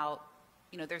question about,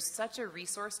 there's such a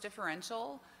resource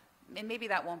differential, and maybe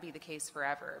that won't be the case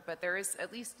forever, but there is,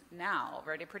 at least now,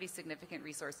 right, a pretty significant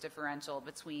resource differential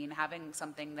between having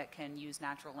something that can use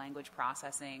natural language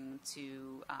processing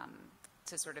to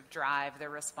sort of drive the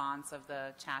response of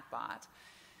the chatbot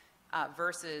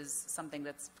versus something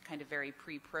that's kind of very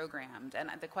pre-programmed. And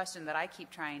the question that I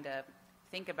keep trying to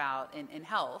think about in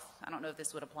health, I don't know if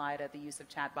this would apply to the use of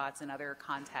chatbots in other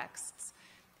contexts,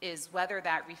 is whether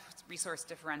that resource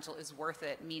differential is worth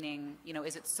it, meaning,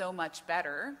 is it so much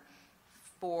better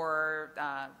for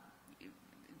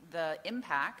the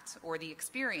impact or the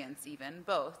experience, even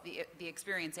both the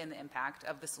experience and the impact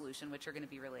of the solution, which are going to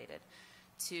be related,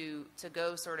 to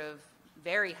go sort of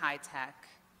very high tech,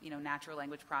 natural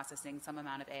language processing, some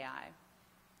amount of AI,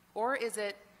 or is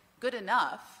it good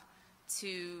enough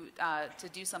to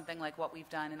do something like what we've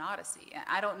done in Odyssey?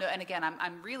 I don't know. And again,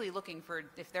 I'm really looking for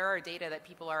if there are data that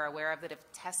people are aware of that have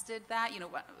tested that.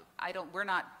 We're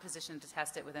not positioned to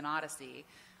test it within Odyssey.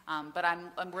 But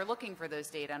we're looking for those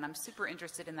data, and I'm super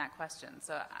interested in that question.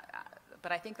 So,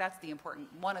 but I think that's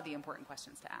one of the important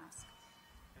questions to ask.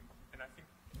 And I think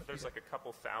there's like a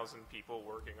couple thousand people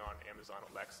working on Amazon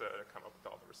Alexa to come up with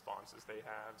all the responses they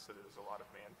have. So there's a lot of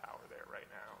manpower there right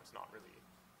now. It's not really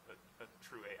a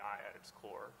true AI at its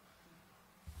core.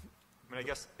 I mean, I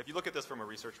guess if you look at this from a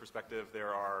research perspective, there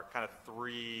are kind of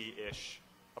three-ish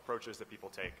approaches that people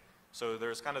take. So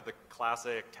there's kind of the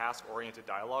classic task-oriented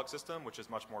dialogue system, which is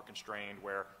much more constrained,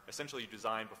 where essentially you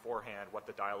design beforehand what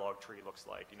the dialogue tree looks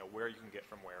like, where you can get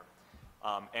from where.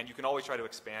 And you can always try to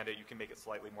expand it. You can make it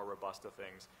slightly more robust to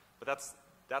things. But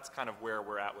that's kind of where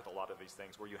we're at with a lot of these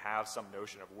things, where you have some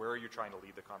notion of where you're trying to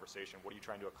lead the conversation, what are you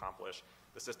trying to accomplish.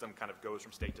 The system kind of goes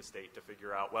from state to state to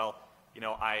figure out, well,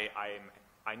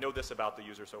 I know this about the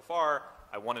user so far.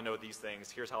 I want to know these things.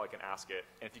 Here's how I can ask it.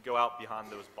 And if you go out beyond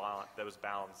those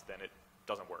bounds, then it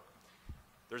doesn't work.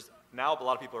 There's now a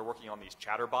lot of people are working on these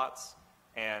chatterbots,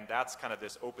 and that's kind of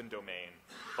this open domain.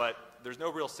 But there's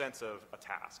no real sense of a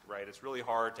task, right? It's really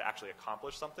hard to actually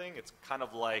accomplish something. It's kind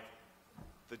of like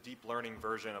the deep learning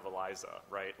version of Eliza,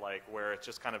 right? Like where it's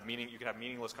just kind of you can have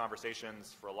meaningless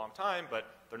conversations for a long time, but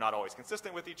they're not always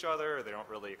consistent with each other. They don't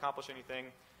really accomplish anything.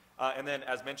 And then,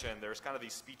 as mentioned, there's kind of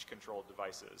these speech-controlled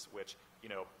devices, which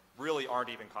really aren't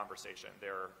even conversation.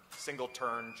 They're single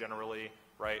turn generally,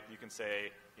 right? You can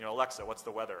say, Alexa, what's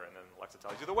the weather? And then Alexa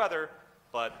tells you the weather,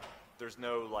 but there's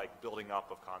no building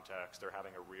up of context or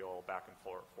having a real back and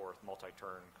forth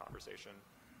multi-turn conversation.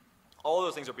 All of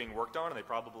those things are being worked on, and they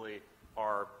probably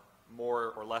are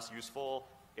more or less useful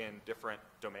in different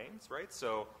domains, right?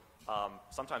 So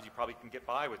sometimes you probably can get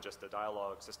by with just a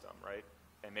dialogue system, right?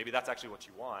 And maybe that's actually what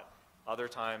you want. Other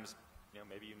times,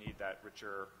 maybe you need that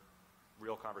richer,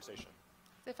 real conversation.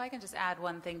 If I can just add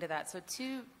one thing to that. So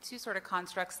two sort of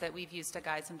constructs that we've used to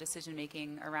guide some decision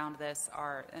making around this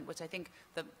are, and which I think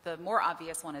the more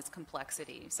obvious one is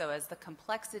complexity. So as the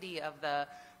complexity of the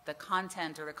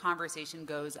content or the conversation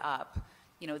goes up,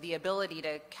 the ability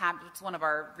to it's one of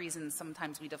our reasons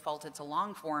sometimes we defaulted to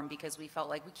long form, because we felt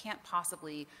like we can't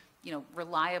possibly,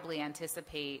 reliably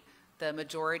anticipate the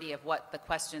majority of what the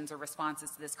questions or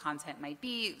responses to this content might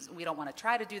be. We don't want to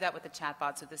try to do that with the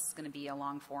chatbot, so this is going to be a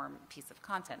long-form piece of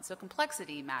content. So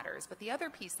complexity matters. But the other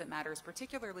piece that matters,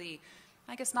 particularly,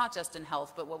 I guess not just in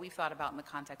health, but what we've thought about in the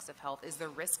context of health, is the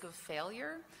risk of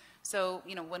failure. So,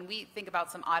 when we think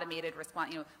about some automated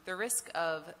response, the risk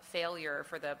of failure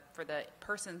for the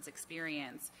person's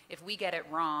experience, if we get it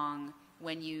wrong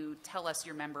when you tell us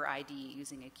your member ID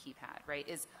using a keypad, right,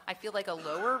 is, I feel like, a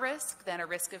lower risk than a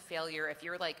risk of failure if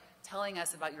you're telling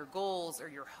us about your goals or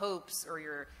your hopes or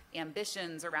your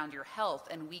ambitions around your health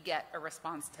and we get a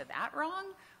response to that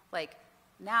wrong.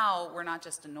 Now we're not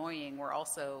just annoying, we're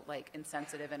also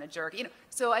insensitive and a jerk.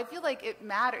 So I feel like it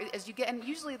matters as you get, and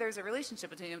usually there's a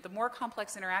relationship between the more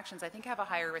complex interactions, I think, have a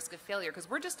higher risk of failure, because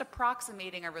we're just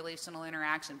approximating a relational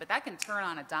interaction, but that can turn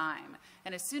on a dime.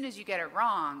 And as soon as you get it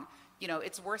wrong,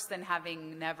 it's worse than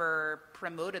having never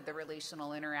promoted the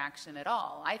relational interaction at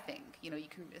all, I think.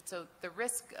 So the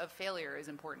risk of failure is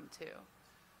important too.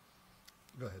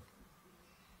 Go ahead.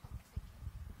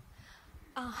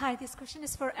 Hi, this question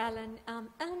is for Alan.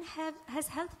 Alan, has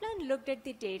HealthPlan looked at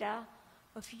the data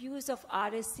of use of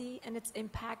Odyssey and its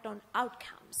impact on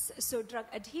outcomes? So drug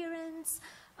adherence,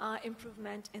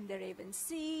 improvement in their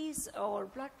A1Cs, or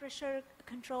blood pressure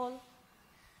control?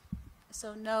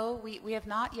 So no, we have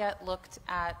not yet looked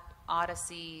at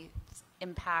Odyssey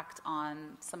impact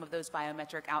on some of those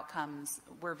biometric outcomes.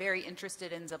 We're very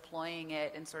interested in deploying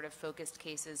it in sort of focused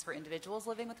cases for individuals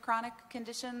living with chronic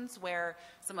conditions where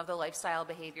some of the lifestyle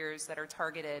behaviors that are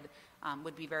targeted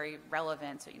would be very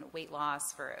relevant. So, weight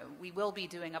loss. We will be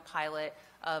doing a pilot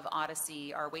of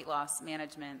Odyssey, our weight loss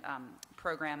management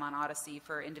program on Odyssey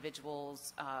for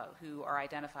individuals who are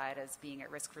identified as being at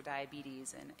risk for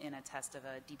diabetes in a test of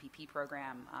a DPP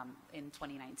program in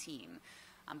 2019.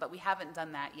 But we haven't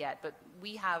done that yet. But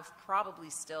we have probably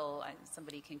still,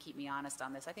 somebody can keep me honest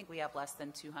on this, I think we have less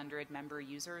than 200 member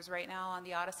users right now on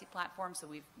the Odyssey platform, so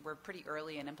we're pretty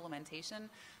early in implementation.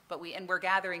 But we're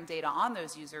gathering data on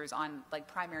those users on like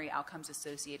primary outcomes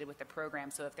associated with the program.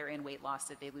 So if they're in weight loss,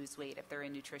 did they lose weight? If they're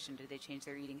in nutrition, did they change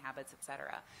their eating habits, et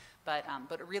cetera? But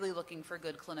really looking for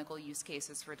good clinical use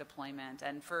cases for deployment.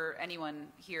 And for anyone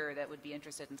here that would be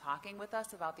interested in talking with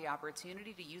us about the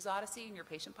opportunity to use Odyssey in your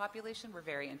patient population, we're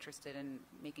very interested in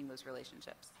making those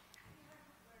relationships.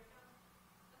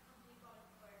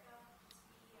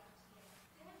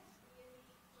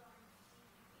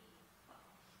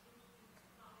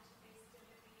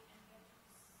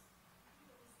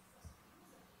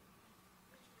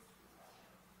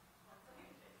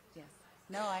 Yes.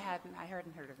 No, I hadn't. I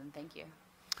hadn't heard of them. Thank you.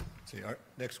 See, our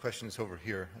next question is over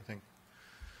here, I think.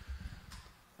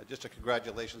 Just a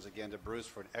congratulations again to Bruce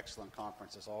for an excellent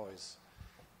conference, as always.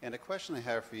 And a question I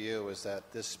have for you is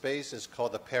that this space is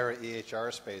called the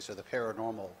para-EHR space, or the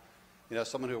paranormal.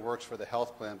 Someone who works for the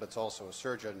health plan, but is also a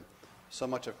surgeon, so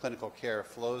much of clinical care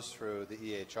flows through the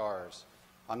EHRs.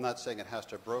 I'm not saying it has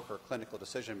to broker clinical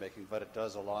decision-making, but it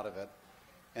does a lot of it.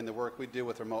 And the work we do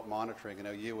with remote monitoring,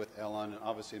 you with Ellen, and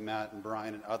obviously Matt and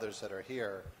Brian and others that are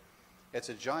here, it's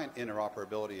a giant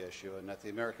interoperability issue. And at the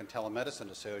American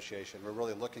Telemedicine Association, we're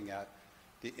really looking at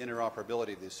the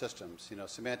interoperability of these systems.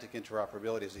 Semantic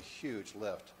interoperability is a huge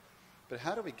lift. But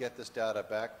how do we get this data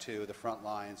back to the front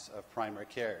lines of primary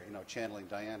care, channeling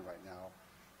Diane right now?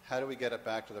 How do we get it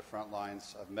back to the front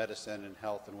lines of medicine and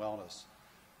health and wellness?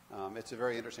 It's a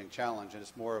very interesting challenge, and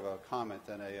it's more of a comment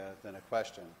than a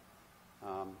question.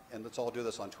 And let's all do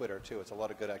this on Twitter, too. It's a lot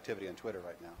of good activity on Twitter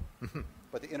right now.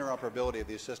 But the interoperability of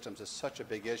these systems is such a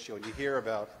big issue. And you hear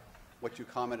about what you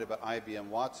commented about IBM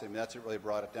Watson. That's what really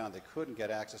brought it down. They couldn't get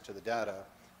access to the data.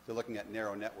 They're looking at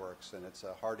narrow networks, and it's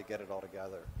hard to get it all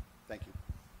together. Thank you.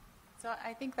 So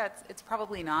I think it's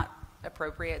probably not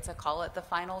appropriate to call it the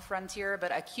final frontier,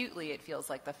 but acutely it feels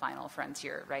like the final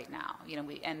frontier right now.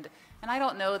 And I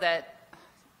don't know that.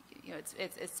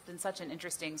 It's been such an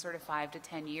interesting sort of 5 to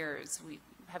 10 years. We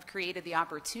have created the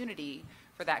opportunity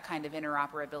for that kind of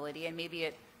interoperability, and maybe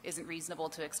it isn't reasonable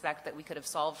to expect that we could have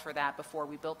solved for that before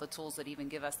we built the tools that even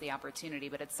give us the opportunity,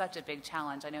 but it's such a big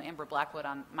challenge. I know Amber Blackwood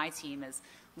on my team is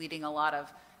leading a lot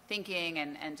of thinking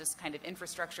and just kind of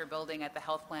infrastructure building at the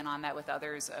health plan on that with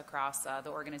others across the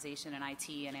organization in IT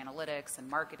and analytics and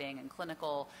marketing and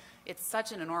clinical. It's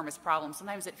such an enormous problem.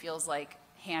 Sometimes it feels like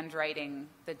handwriting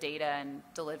the data and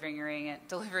delivering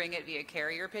it via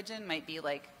carrier pigeon might be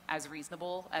like as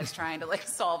reasonable as trying to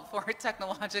solve for it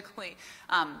technologically.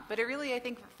 But it really, I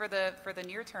think, for the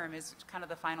near term is kind of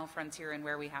the final frontier and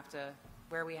where we have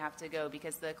to go,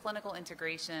 because the clinical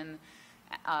integration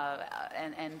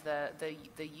and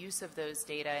the use of those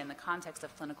data in the context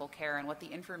of clinical care and what the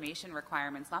information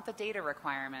requirements, not the data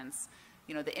requirements,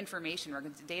 the information,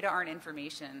 data aren't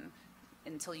information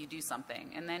until you do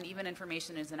something. And then even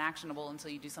information isn't actionable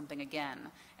until you do something again.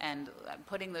 And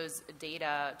putting those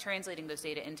data, translating those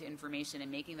data into information and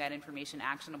making that information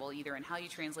actionable either in how you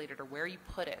translate it or where you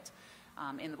put it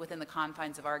within the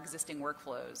confines of our existing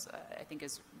workflows, I think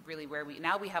is really where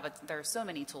there are so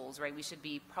many tools, right? We should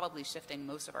be probably shifting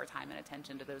most of our time and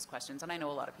attention to those questions. And I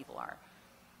know a lot of people are.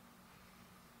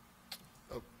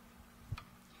 Oh.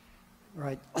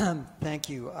 Right. Thank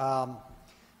you.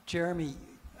 Jeremy,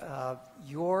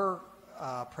 your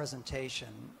presentation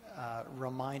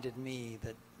reminded me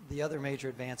that the other major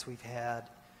advance we've had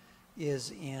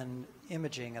is in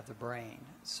imaging of the brain.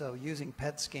 So using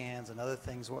PET scans and other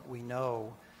things, what we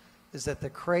know is that the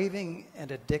craving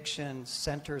and addiction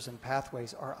centers and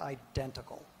pathways are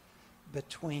identical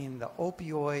between the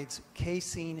opioids,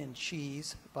 casein and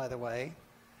cheese, by the way.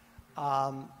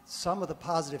 Some of the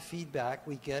positive feedback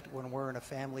we get when we're in a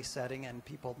family setting and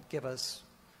people give us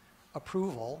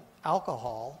approval,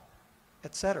 alcohol,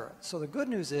 etc. So the good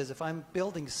news is if I'm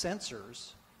building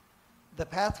sensors, the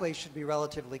pathway should be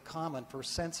relatively common for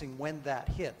sensing when that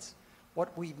hits.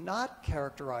 What we've not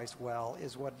characterized well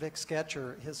is what Vic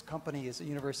Sketcher, his company is at the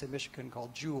University of Michigan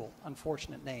called Juul,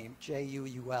 unfortunate name,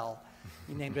 J-U-U-L.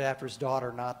 He named it after his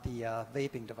daughter, not the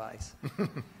vaping device.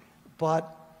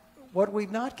 But what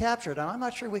we've not captured, and I'm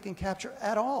not sure we can capture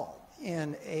at all,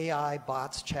 in AI,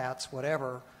 bots, chats,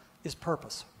 whatever, is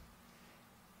purpose.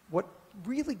 What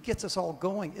really gets us all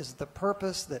going is the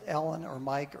purpose that Ellen or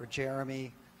Mike or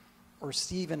Jeremy or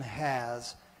Stephen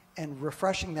has, and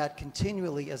refreshing that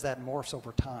continually as that morphs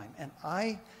over time. And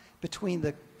between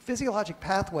the physiologic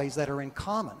pathways that are in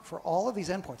common for all of these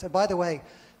endpoints, and by the way,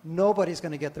 nobody's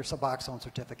going to get their Suboxone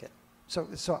certificate.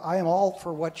 So I am all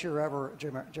for what you're ever,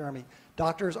 Jeremy.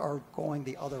 Doctors are going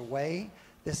the other way.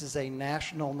 This is a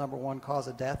national #1 cause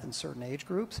of death in certain age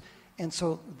groups. And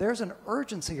so there's an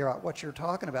urgency about what you're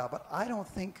talking about, but I don't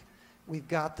think we've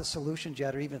got the solutions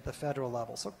yet, or even at the federal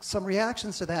level. So some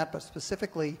reactions to that, but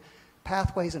specifically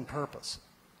pathways and purpose.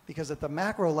 Because at the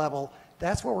macro level,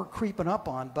 that's what we're creeping up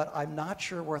on, but I'm not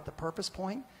sure we're at the purpose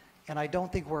point, and I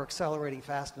don't think we're accelerating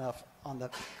fast enough on the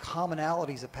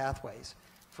commonalities of pathways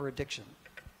for addiction.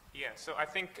 Yeah, so I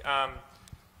think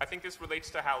this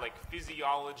relates to how like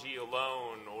physiology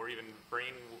alone, or even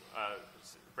brain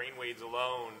waves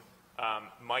alone,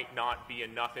 might not be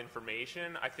enough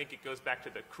information. I think it goes back to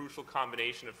the crucial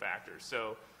combination of factors.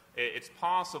 So it's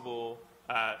possible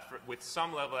with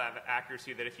some level of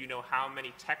accuracy that if you know how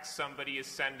many texts somebody is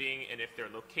sending, and if their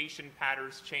location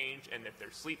patterns change, and if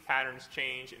their sleep patterns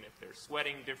change, and if they're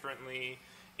sweating differently,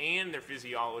 and their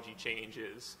physiology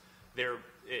changes,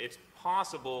 it's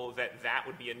possible that that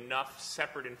would be enough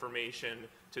separate information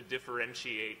to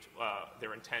differentiate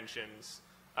their intentions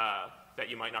that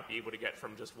you might not be able to get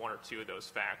from just one or two of those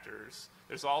factors.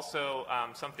 There's also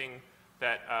something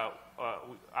that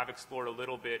I've explored a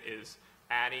little bit, is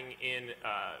adding in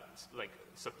like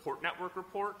support network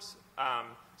reports.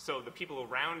 So the people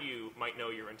around you might know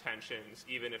your intentions,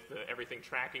 even if everything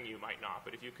tracking you might not.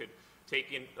 But if you could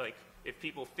take in, like, if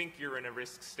people think you're in a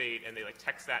risk state and they like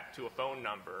text that to a phone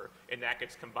number, and that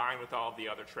gets combined with all of the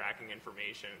other tracking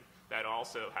information, that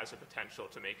also has the potential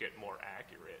to make it more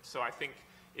accurate. So I think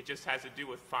it just has to do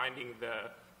with finding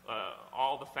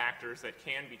all the factors that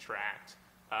can be tracked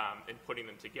and putting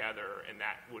them together, and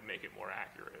that would make it more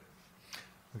accurate.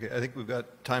 Okay, I think we've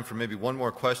got time for maybe one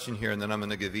more question here, and then I'm going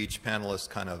to give each panelist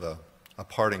kind of a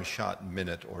parting shot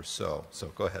minute or so. So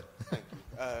go ahead. Thank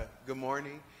you. Good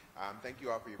morning. Thank you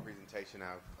all for your presentation.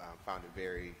 I've found it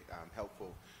very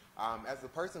helpful. As a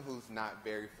person who's not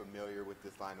very familiar with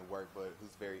this line of work, but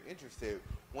who's very interested,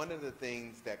 one of the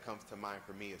things that comes to mind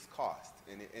for me is cost.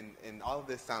 And all of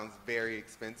this sounds very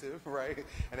expensive, right?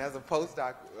 And as a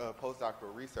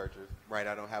postdoctoral researcher, right,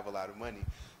 I don't have a lot of money.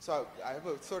 So I have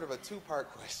sort of a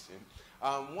two-part question.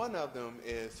 One of them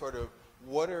is sort of,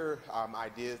 what are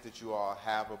ideas that you all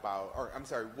have about, or I'm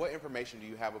sorry, what information do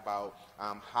you have about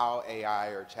how AI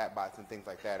or chatbots and things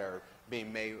like that are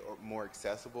being made more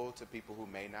accessible to people who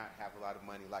may not have a lot of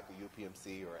money, like a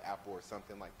UPMC or Apple or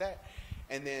something like that?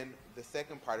 And then the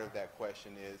second part of that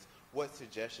question is, what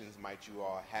suggestions might you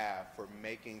all have for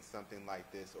making something like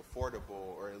this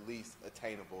affordable, or at least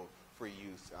attainable for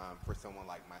use for someone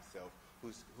like myself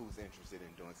who's interested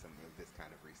in doing some of this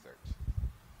kind of research?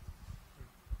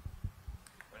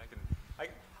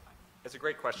 It's a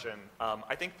great question.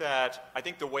 I think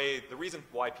the reason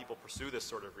why people pursue this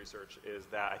sort of research is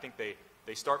that I think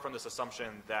they start from this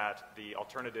assumption that the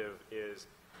alternative is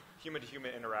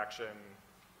human-to-human interaction,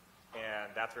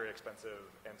 and that's very expensive,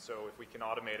 and so if we can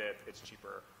automate it, it's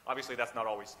cheaper. Obviously, that's not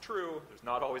always true. There's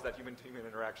not always that human-to-human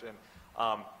interaction.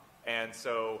 And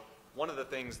so one of the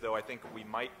things, though, I think we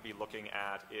might be looking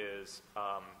at is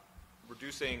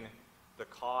reducing the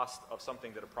cost of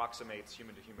something that approximates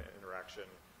human-to-human interaction.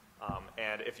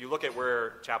 And if you look at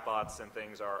where chatbots and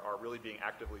things are really being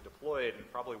actively deployed,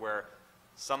 and probably where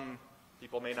some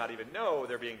people may not even know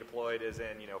they're being deployed, is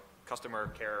in customer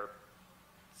care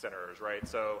centers, right?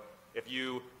 So if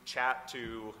you chat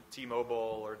to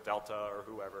T-Mobile or Delta or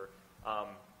whoever,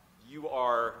 you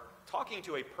are talking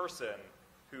to a person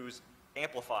who's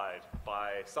amplified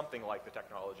by something like the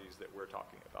technologies that we're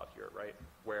talking about here, right?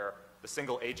 Where the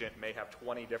single agent may have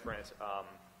 20 different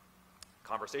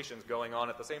conversations going on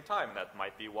at the same time. That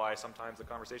might be why sometimes the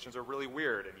conversations are really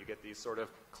weird and you get these sort of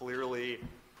clearly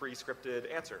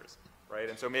pre-scripted answers, right?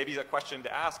 And so maybe the question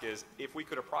to ask is, if we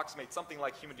could approximate something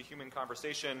like human-to-human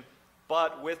conversation,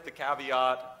 but with the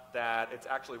caveat that it's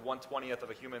actually 1/20th of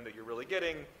a human that you're really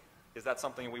getting, is that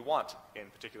something we want in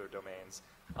particular domains?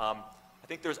 I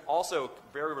think there's also,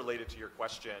 very related to your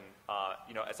question,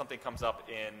 as something comes up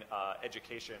in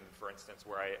education, for instance,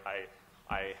 where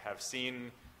I have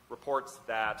seen reports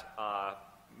that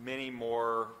many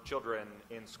more children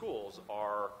in schools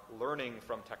are learning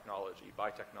from technology, by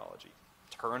technology.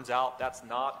 Turns out that's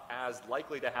not as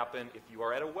likely to happen if you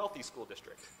are at a wealthy school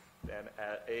district than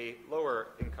at a lower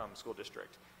income school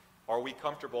district. Are we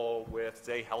comfortable with,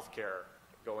 say, healthcare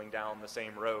going down the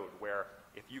same road where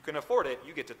if you can afford it,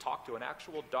 you get to talk to an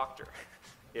actual doctor.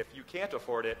 If you can't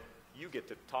afford it, you get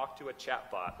to talk to a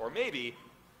chatbot, or maybe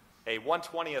a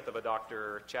 1/20th of a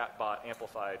doctor chatbot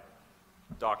amplified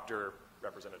doctor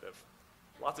representative.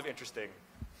 Lots of interesting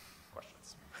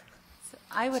questions. So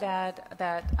I would add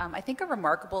that I think a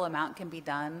remarkable amount can be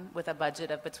done with a budget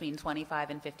of between $25,000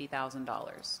 and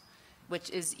 $50,000, which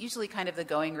is usually kind of the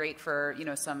going rate for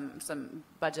some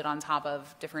budget on top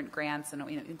of different grants, and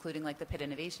including like the Pitt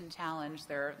Innovation Challenge.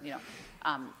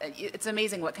 It's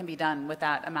amazing what can be done with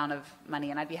that amount of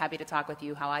money, and I'd be happy to talk with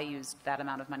you how I used that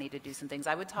amount of money to do some things.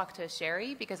 I would talk to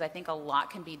Sherry because I think a lot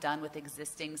can be done with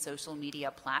existing social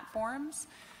media platforms.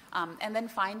 And then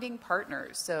finding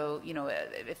partners. So,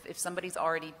 if somebody's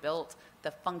already built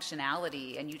the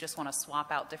functionality and you just want to swap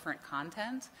out different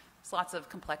content, there's lots of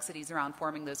complexities around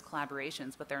forming those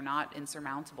collaborations, but they're not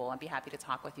insurmountable. I'd be happy to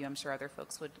talk with you. I'm sure other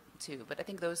folks would too. But I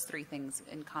think those three things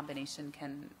in combination you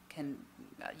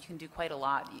can do quite a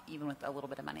lot, even with a little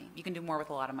bit of money. You can do more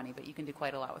with a lot of money, but you can do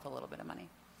quite a lot with a little bit of money.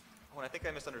 Oh, and I think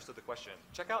I misunderstood the question.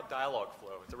 Check out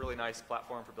Dialogflow. It's a really nice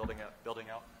platform for building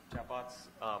out chatbots.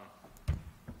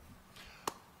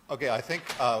 Okay, I think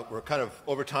we're kind of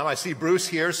over time. I see Bruce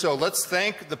here, so let's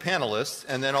thank the panelists,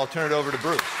 and then I'll turn it over to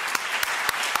Bruce.